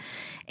hymn.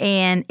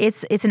 And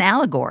it's an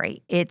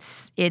allegory.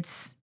 It's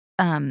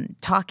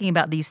talking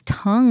about these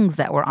tongues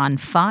that were on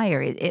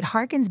fire. It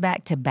harkens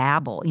back to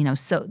Babel,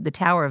 so the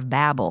Tower of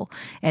Babel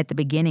at the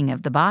beginning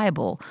of the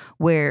Bible,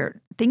 where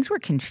things were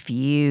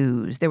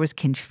confused. There was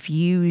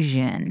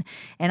confusion.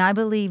 And I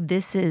believe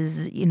this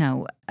is,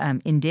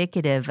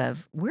 indicative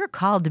of we're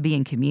called to be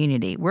in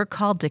community. We're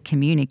called to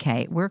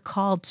communicate. We're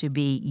called to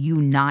be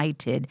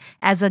united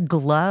as a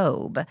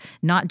globe,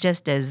 not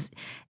just as,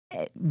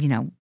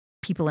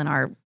 people in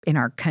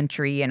our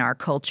country, in our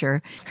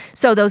culture.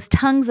 So those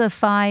tongues of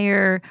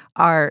fire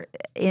are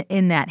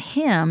in that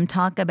hymn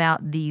talk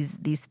about these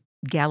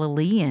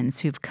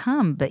Galileans who've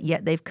come, but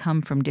yet they've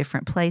come from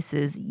different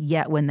places,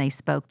 yet when they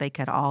spoke, they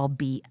could all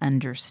be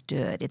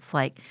understood. It's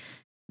like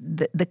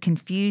the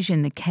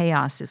confusion, the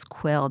chaos is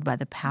quelled by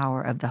the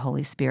power of the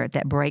Holy Spirit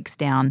that breaks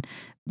down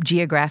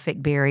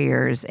geographic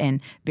barriers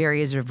and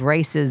barriers of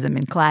racism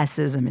and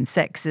classism and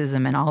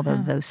sexism and all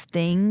of those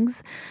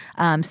things.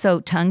 So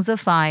tongues of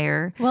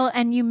fire. Well,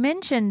 and you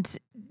mentioned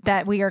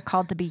that we are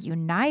called to be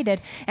united.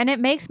 And it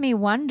makes me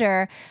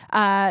wonder,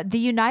 the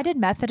United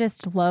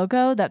Methodist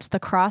logo, that's the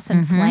cross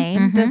and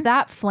flame, does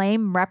that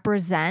flame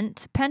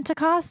represent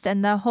Pentecost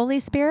and the Holy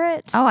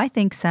Spirit? Oh, I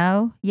think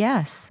so.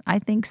 Yes, I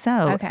think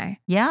so. Okay.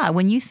 Yeah,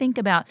 when you think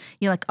about,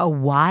 like a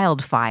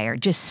wildfire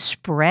just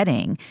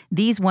spreading,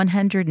 these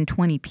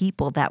 120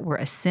 people that were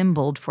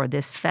assembled for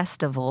this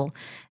festival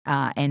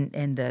and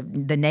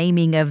the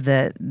naming of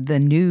the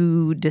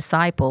new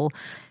disciple,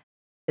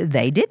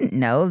 they didn't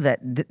know that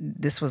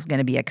this was going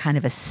to be a kind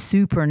of a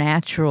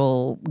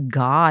supernatural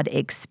God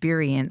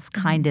experience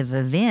kind of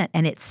event,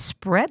 and it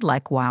spread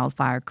like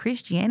wildfire.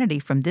 Christianity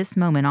from this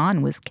moment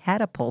on was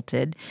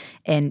catapulted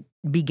and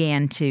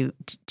began to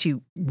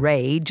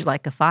rage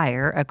like a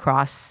fire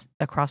across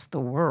the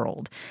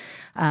world.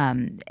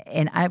 And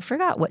I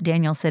forgot what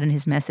Daniel said in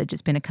his message.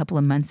 It's been a couple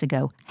of months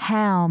ago.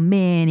 How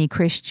many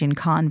Christian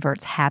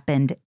converts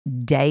happened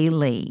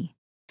daily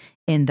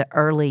in the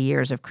early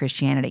years of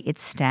Christianity?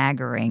 It's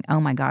staggering. Oh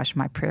my gosh,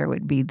 my prayer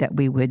would be that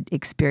we would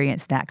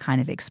experience that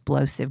kind of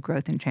explosive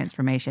growth and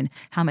transformation.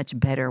 How much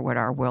better would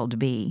our world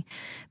be?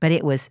 But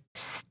it was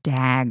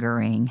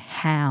staggering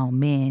how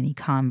many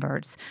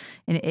converts,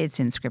 and it's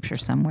in Scripture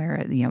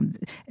somewhere,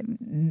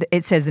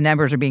 it says the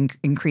numbers are being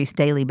increased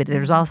daily, but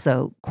there's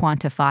also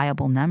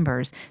quantifiable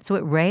numbers. So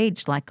it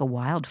raged like a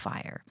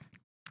wildfire.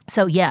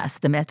 So yes,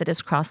 the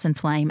Methodist cross and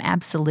flame,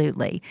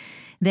 absolutely.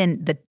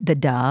 Then the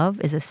dove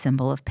is a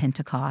symbol of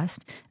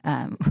Pentecost.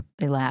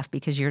 They laugh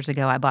because years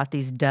ago I bought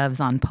these doves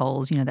on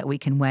poles, that we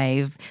can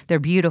wave. They're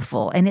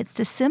beautiful. And it's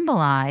to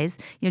symbolize,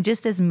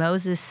 just as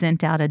Moses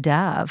sent out a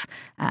dove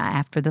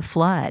after the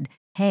flood,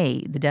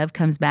 hey, the dove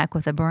comes back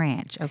with a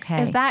branch,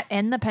 okay? Is that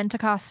in the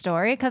Pentecost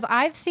story? Because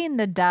I've seen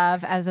the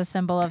dove as a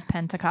symbol of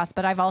Pentecost,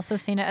 but I've also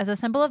seen it as a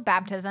symbol of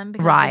baptism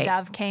because the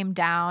dove came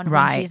down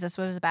when Jesus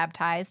was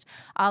baptized,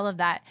 all of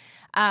that.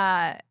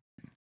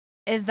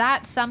 Is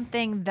that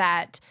something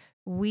that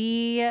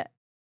we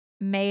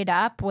made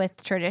up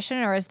with tradition,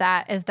 or is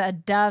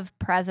the dove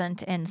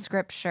present in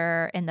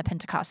Scripture in the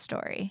Pentecost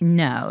story?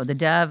 No, the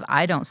dove,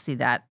 I don't see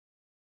that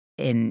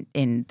in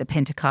the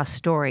Pentecost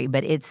story,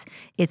 but it's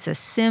a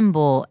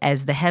symbol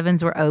as the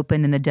heavens were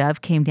open and the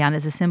dove came down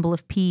as a symbol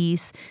of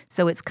peace.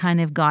 So it's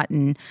kind of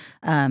gotten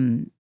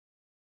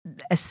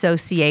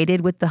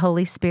associated with the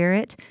Holy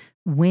Spirit.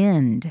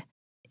 Wind,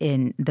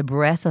 in the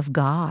breath of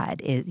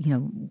God,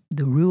 the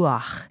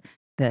ruach,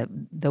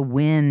 the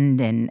wind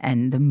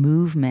and the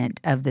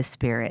movement of the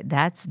Spirit.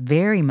 That's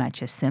very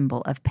much a symbol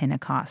of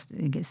Pentecost.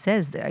 It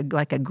says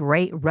like a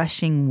great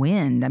rushing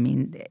wind. I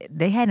mean,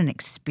 they had an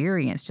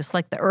experience just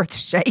like the earth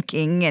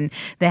shaking and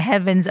the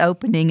heavens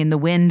opening and the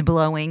wind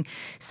blowing.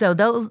 So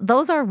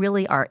those are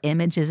really our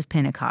images of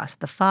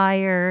Pentecost. The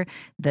fire,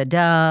 the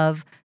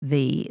dove,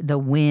 the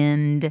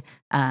wind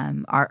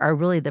are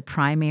really the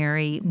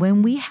primary.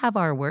 When we have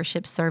our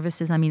worship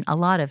services, I mean, a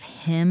lot of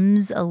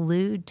hymns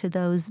allude to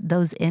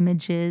those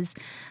images.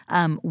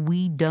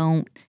 We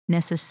don't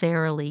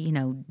necessarily,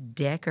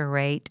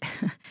 decorate.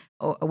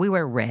 We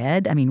wear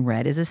red. I mean,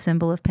 red is a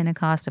symbol of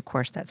Pentecost. Of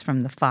course, that's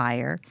from the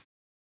fire.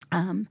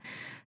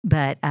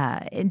 But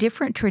in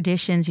different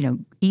traditions,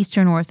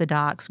 Eastern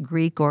Orthodox,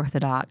 Greek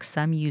Orthodox,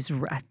 some use,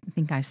 I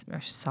think I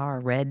saw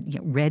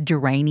red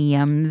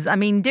geraniums. I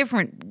mean,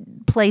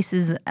 different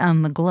places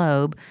on the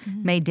globe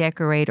may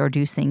decorate or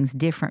do things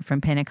different from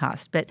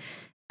Pentecost. But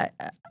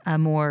a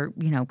more,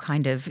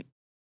 kind of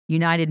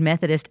United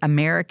Methodist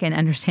American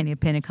understanding of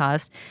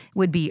Pentecost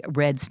would be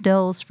red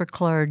stoles for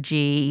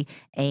clergy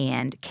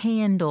and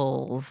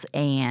candles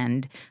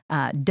and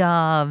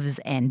doves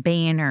and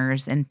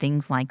banners and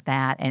things like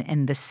that,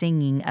 and the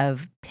singing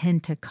of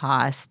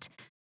Pentecost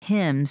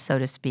hymns, so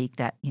to speak,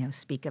 that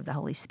speak of the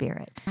Holy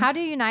Spirit. How do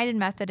United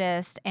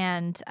Methodist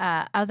and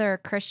other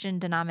Christian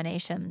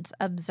denominations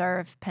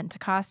observe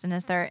Pentecost, and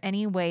is there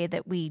any way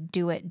that we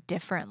do it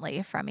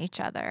differently from each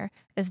other?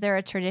 Is there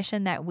a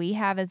tradition that we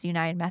have as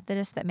United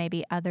Methodists that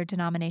maybe other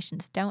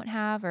denominations don't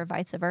have, or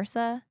vice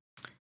versa?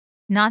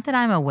 Not that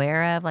I'm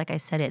aware of. Like I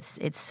said,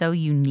 it's so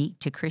unique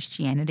to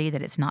Christianity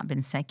that it's not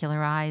been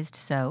secularized.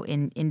 So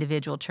in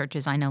individual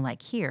churches, I know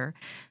like here,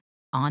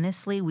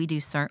 honestly, we do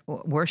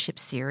worship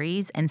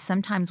series, and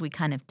sometimes we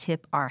kind of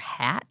tip our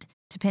hat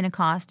to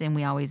Pentecost, and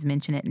we always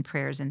mention it in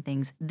prayers and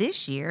things.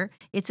 This year,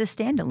 it's a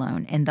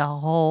standalone, and the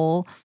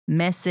whole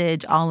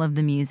message, all of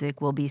the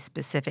music will be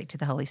specific to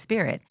the Holy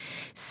Spirit.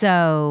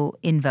 So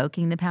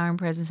invoking the power and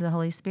presence of the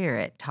Holy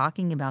Spirit,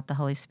 talking about the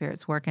Holy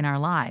Spirit's work in our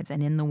lives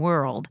and in the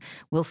world.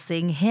 We'll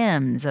sing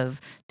hymns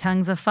of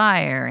tongues of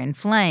fire and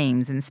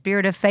flames and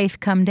spirit of faith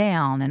come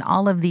down and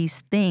all of these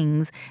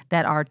things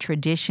that are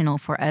traditional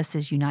for us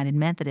as United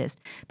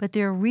Methodists. But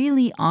there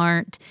really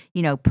aren't,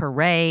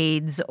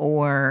 parades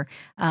or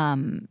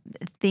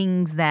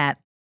things that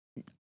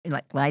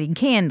like lighting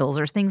candles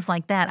or things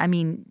like that. I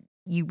mean,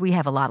 we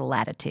have a lot of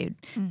latitude.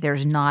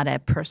 There's not a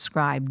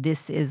prescribed,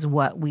 this is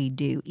what we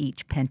do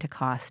each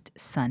Pentecost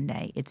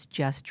Sunday. It's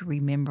just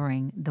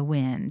remembering the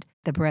wind,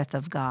 the breath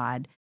of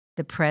God,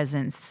 the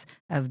presence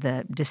of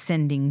the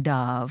descending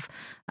dove,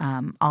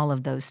 all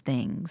of those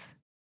things.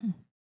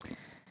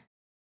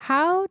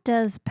 How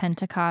does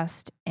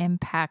Pentecost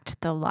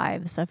impact the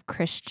lives of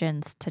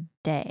Christians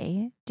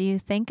today? Do you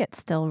think it's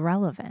still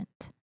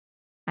relevant?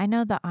 I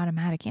know the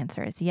automatic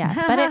answer is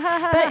yes,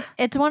 but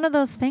it's one of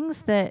those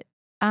things that,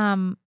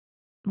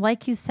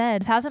 like you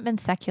said, hasn't been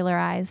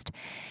secularized,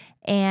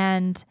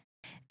 and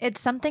it's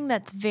something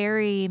that's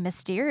very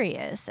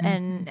mysterious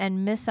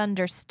and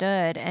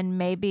misunderstood. And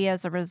maybe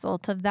as a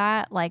result of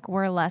that, like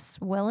we're less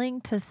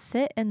willing to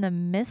sit in the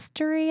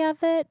mystery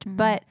of it.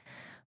 But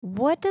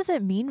what does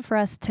it mean for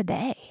us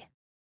today?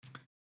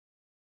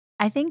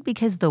 I think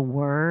because the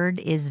word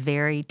is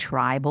very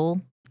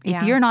tribal.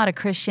 If you're not a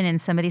Christian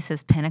and somebody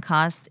says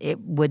Pentecost,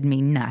 it would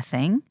mean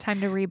nothing. Time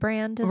to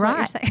rebrand is what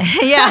you're saying.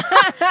 Yeah.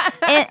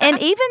 and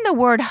even the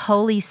word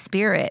Holy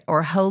Spirit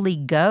or Holy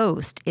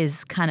Ghost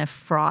is kind of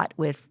fraught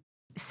with,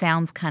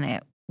 sounds kind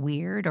of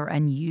weird or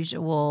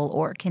unusual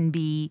or can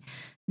be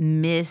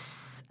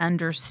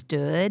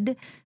misunderstood.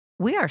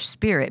 We are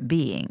spirit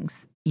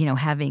beings,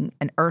 having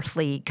an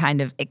earthly kind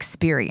of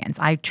experience.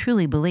 I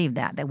truly believe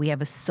that we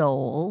have a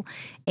soul.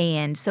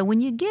 And so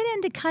when you get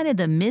into kind of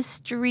the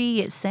mystery,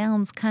 it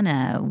sounds kind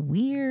of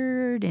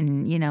weird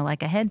and,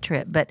 like a head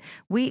trip. But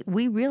we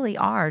really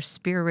are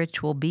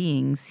spiritual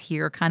beings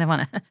here kind of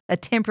on a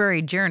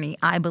temporary journey,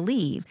 I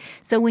believe.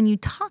 So when you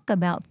talk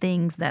about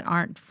things that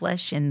aren't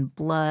flesh and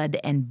blood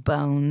and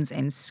bones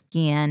and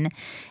skin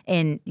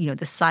and,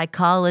 the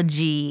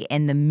psychology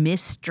and the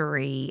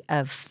mystery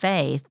of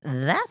faith,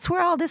 that's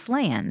where all this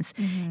lands.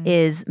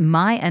 Is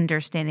my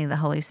understanding of the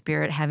Holy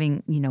Spirit,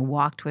 having,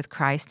 walked with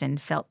Christ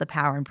and felt the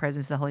power and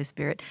presence of the Holy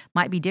Spirit,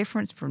 might be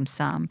different from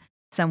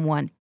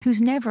someone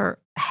who's never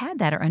had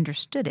that or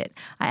understood it.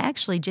 I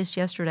actually just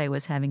yesterday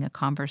was having a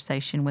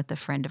conversation with a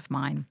friend of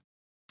mine,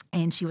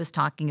 and she was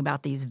talking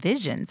about these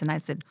visions, and I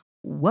said,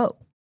 whoa,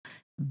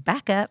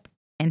 back up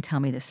and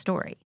tell me the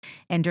story.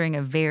 And during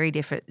a very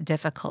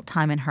difficult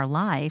time in her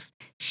life,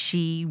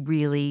 she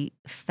really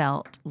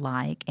felt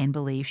like and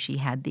believed she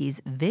had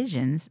these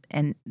visions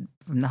and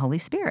from the Holy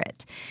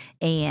Spirit.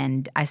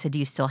 And I said, do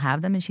you still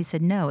have them? And she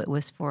said, no, it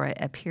was for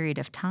a period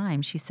of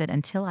time. She said,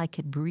 until I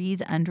could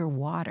breathe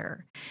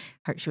underwater.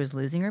 She was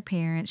losing her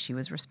parents. She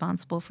was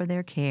responsible for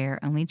their care,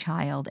 only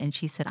child. And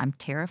she said, I'm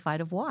terrified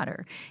of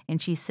water.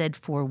 And she said,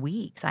 for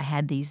weeks, I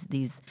had these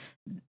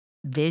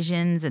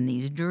visions and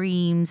these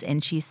dreams.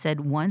 And she said,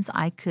 once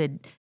I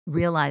could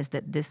realize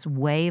that this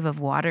wave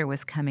of water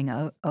was coming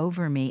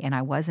over me and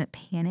I wasn't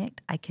panicked,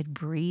 I could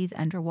breathe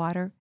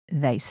underwater,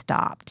 they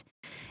stopped.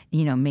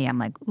 Me, I'm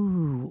like,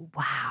 ooh,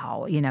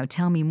 wow,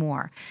 tell me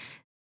more.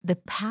 The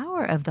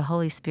power of the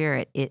Holy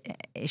Spirit,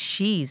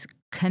 she's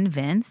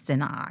convinced,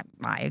 and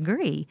I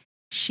agree,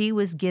 she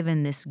was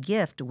given this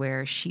gift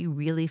where she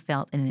really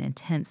felt in an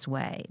intense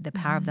way the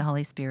power of the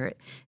Holy Spirit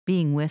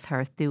being with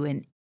her through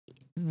an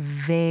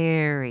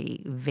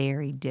very,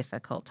 very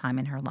difficult time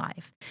in her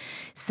life.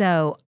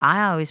 So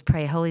I always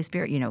pray, Holy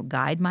Spirit,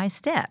 guide my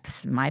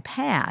steps, my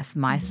path,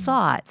 my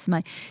thoughts.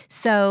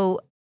 So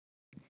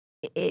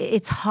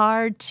it's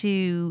hard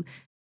to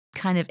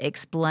kind of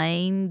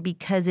explain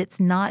because it's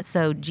not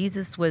so.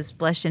 Jesus was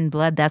flesh and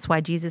blood. That's why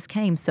Jesus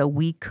came, so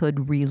we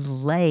could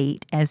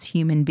relate as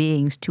human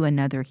beings to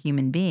another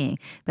human being.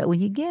 But when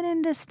you get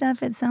into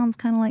stuff, it sounds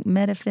kind of like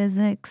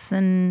metaphysics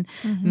and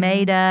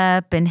made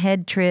up and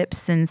head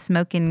trips and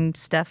smoking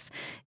stuff.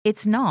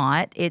 It's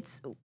not.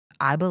 It's,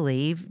 I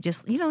believe,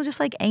 just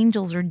like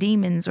angels or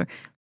demons or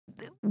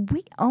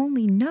we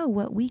only know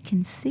what we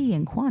can see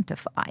and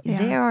quantify. Yeah.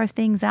 There are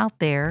things out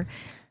there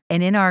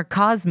and in our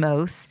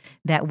cosmos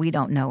that we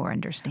don't know or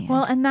understand.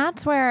 Well, and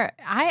that's where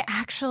I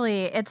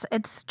actually, it's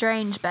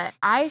strange, but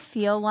I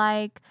feel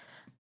like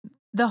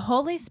the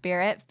Holy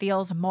Spirit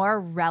feels more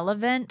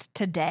relevant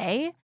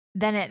today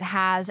than it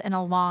has in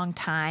a long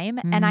time.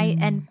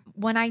 And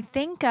when I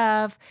think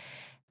of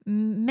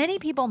many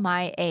people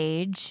my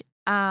age,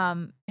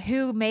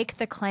 who make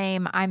the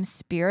claim, I'm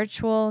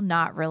spiritual,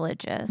 not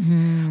religious.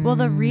 Well,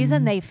 the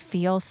reason they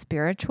feel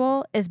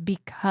spiritual is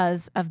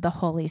because of the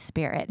Holy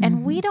Spirit.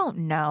 And we don't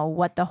know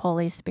what the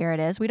Holy Spirit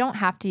is. We don't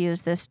have to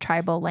use this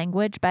tribal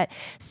language, but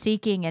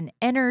seeking an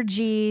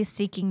energy,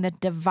 seeking the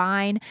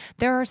divine.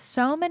 There are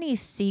so many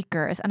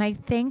seekers. And I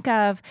think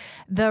of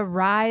the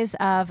rise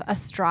of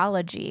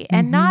astrology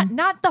and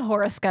not the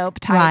horoscope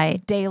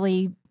type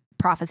daily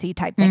prophecy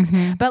type things,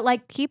 but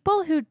like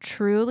people who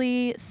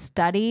truly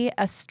study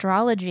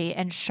astrology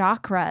and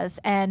chakras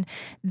and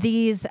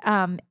these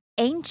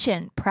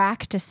ancient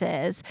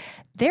practices,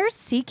 they're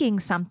seeking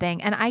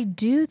something. And I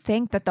do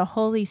think that the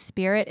Holy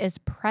Spirit is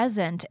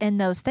present in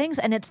those things.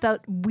 And it's the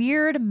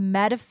weird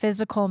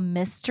metaphysical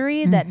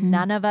mystery that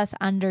none of us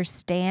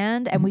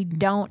understand. And we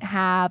don't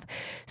have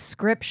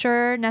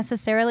scripture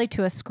necessarily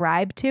to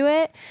ascribe to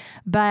it.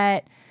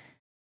 But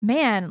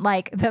man,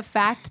 like the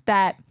fact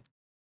that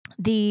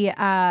the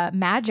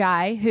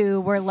Magi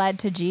who were led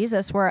to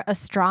Jesus were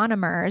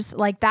astronomers,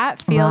 like that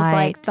feels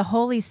like the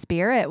Holy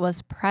Spirit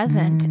was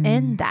present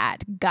in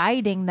that,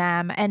 guiding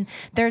them. And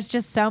there's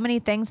just so many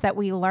things that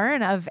we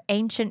learn of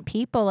ancient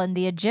people and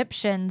the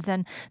Egyptians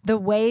and the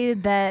way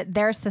that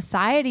their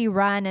society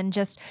run, and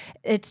just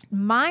it's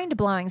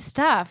mind-blowing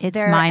stuff. It's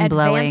there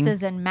mind-blowing.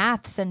 Advances in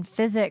maths and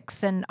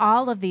physics and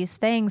all of these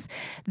things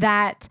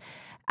that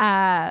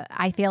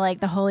I feel like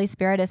the Holy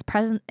Spirit is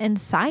present in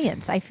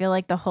science. I feel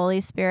like the Holy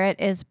Spirit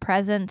is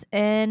present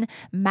in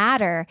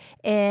matter,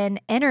 in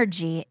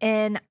energy,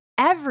 in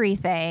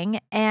everything.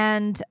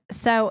 And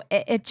so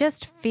it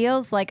just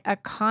feels like a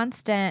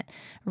constant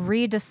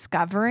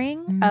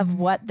rediscovering of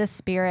what the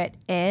Spirit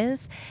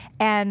is.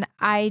 And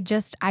I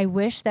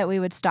wish that we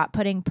would stop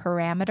putting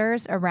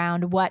parameters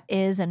around what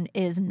is and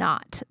is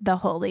not the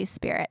Holy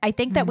Spirit. I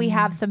think that we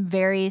have some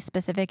very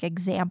specific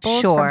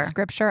examples from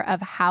Scripture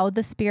of how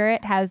the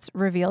Spirit has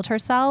revealed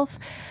herself,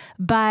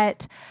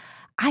 but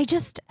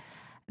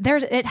there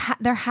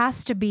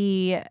has to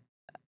be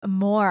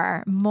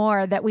more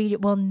that we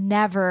will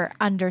never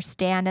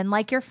understand. And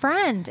like your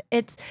friend,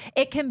 it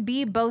can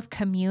be both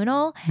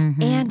communal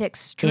and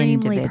extremely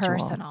individual.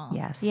 Personal.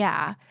 Yes.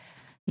 Yeah.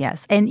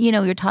 Yes. And,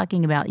 you're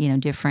talking about,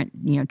 different,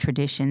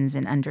 traditions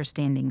and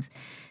understandings.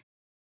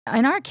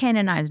 In our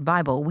canonized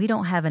Bible, we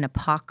don't have an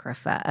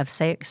apocrypha of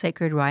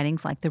sacred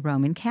writings like the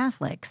Roman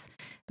Catholics.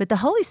 But the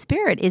Holy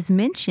Spirit is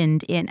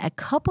mentioned in a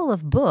couple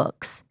of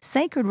books,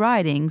 sacred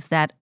writings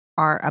that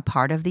are a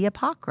part of the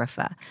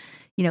apocrypha.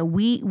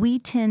 We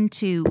tend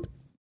to,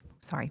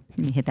 sorry, let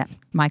me hit that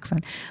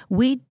microphone.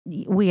 We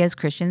as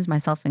Christians,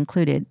 myself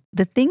included,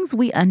 the things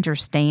we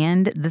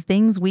understand, the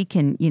things we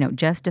can,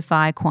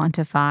 justify,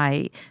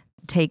 quantify,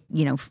 take,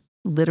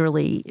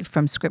 literally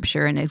from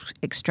Scripture and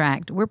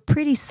extract, we're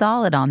pretty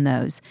solid on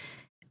those.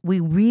 We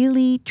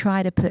really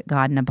try to put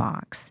God in a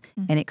box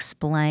and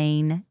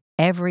explain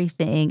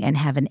everything and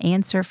have an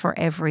answer for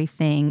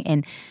everything.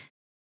 And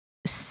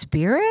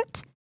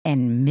Spirit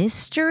and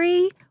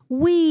mystery,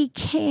 we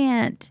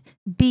can't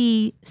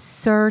be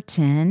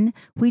certain.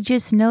 We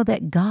just know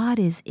that God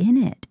is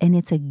in it, and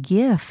it's a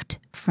gift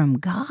from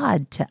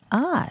God to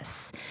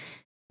us.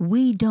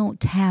 We don't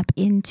tap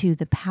into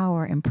the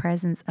power and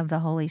presence of the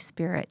Holy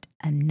Spirit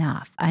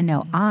enough. I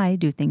know I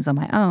do things on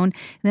my own,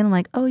 and then I'm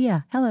like, oh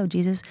yeah, hello,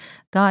 Jesus.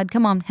 God,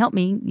 come on, help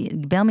me,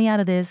 bail me out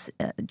of this,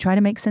 try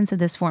to make sense of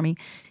this for me,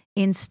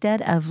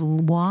 instead of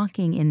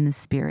walking in the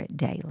Spirit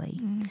daily.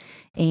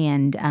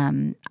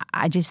 And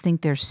I just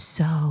think there's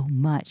so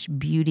much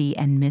beauty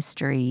and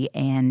mystery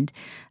and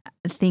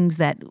things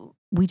that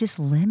we just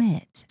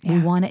limit. Yeah. We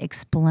want to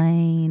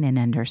explain and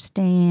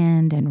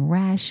understand and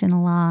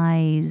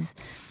rationalize.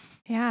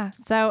 Yeah.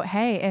 So,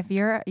 hey, if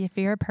you're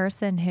a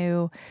person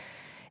who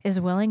is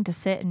willing to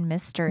sit in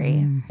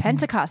mystery,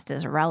 Pentecost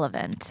is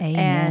relevant. Amen.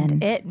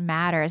 And it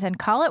matters. And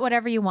call it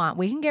whatever you want.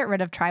 We can get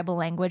rid of tribal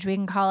language. We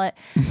can call it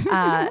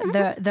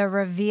the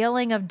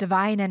revealing of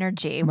divine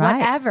energy.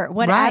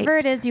 Whatever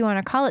it is you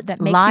want to call it that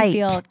makes you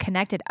feel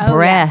connected. Oh,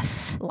 breath,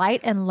 yes.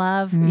 Light and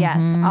love.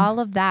 Yes, all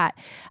of that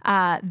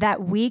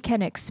that we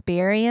can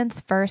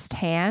experience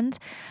firsthand.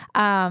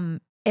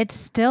 It's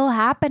still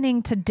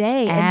happening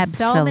today in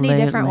so many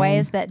different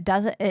ways that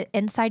doesn't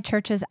inside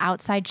churches,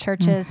 outside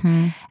churches,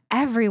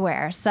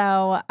 everywhere.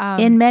 So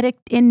in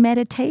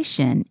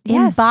meditation,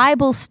 in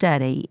Bible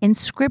study, in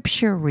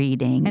Scripture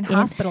reading, in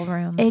hospital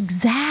rooms,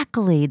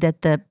 exactly.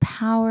 That the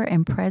power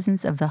and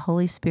presence of the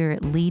Holy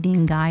Spirit,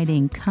 leading,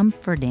 guiding,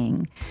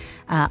 comforting,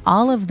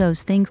 all of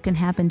those things can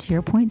happen. To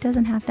your point,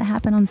 doesn't have to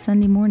happen on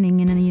Sunday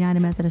morning in a United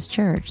Methodist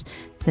Church.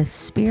 The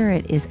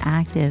Spirit is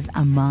active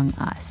among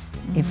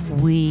us if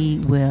we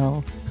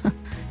will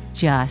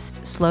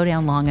just slow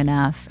down long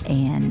enough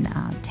and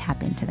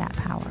tap into that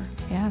power.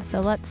 Yeah, so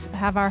let's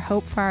have our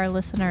hope for our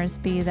listeners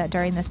be that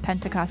during this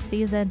Pentecost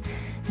season,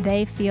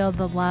 they feel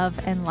the love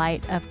and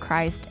light of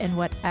Christ in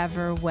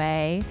whatever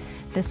way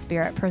the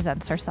Spirit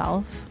presents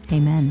herself.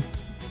 Amen.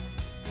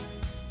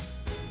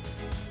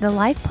 The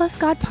Life Plus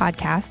God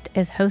podcast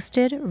is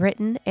hosted,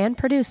 written, and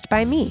produced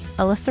by me,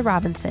 Alyssa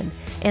Robinson,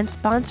 and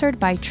sponsored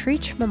by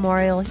Treach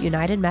Memorial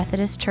United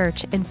Methodist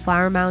Church in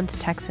Flower Mound,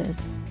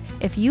 Texas.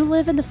 If you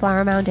live in the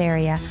Flower Mound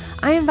area,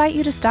 I invite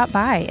you to stop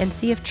by and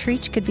see if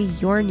Treach could be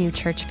your new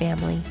church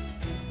family.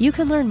 You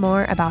can learn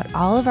more about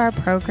all of our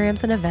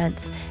programs and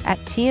events at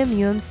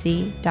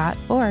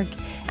tmumc.org,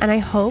 and I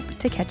hope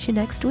to catch you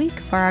next week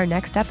for our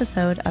next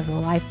episode of the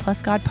Life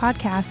Plus God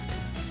podcast.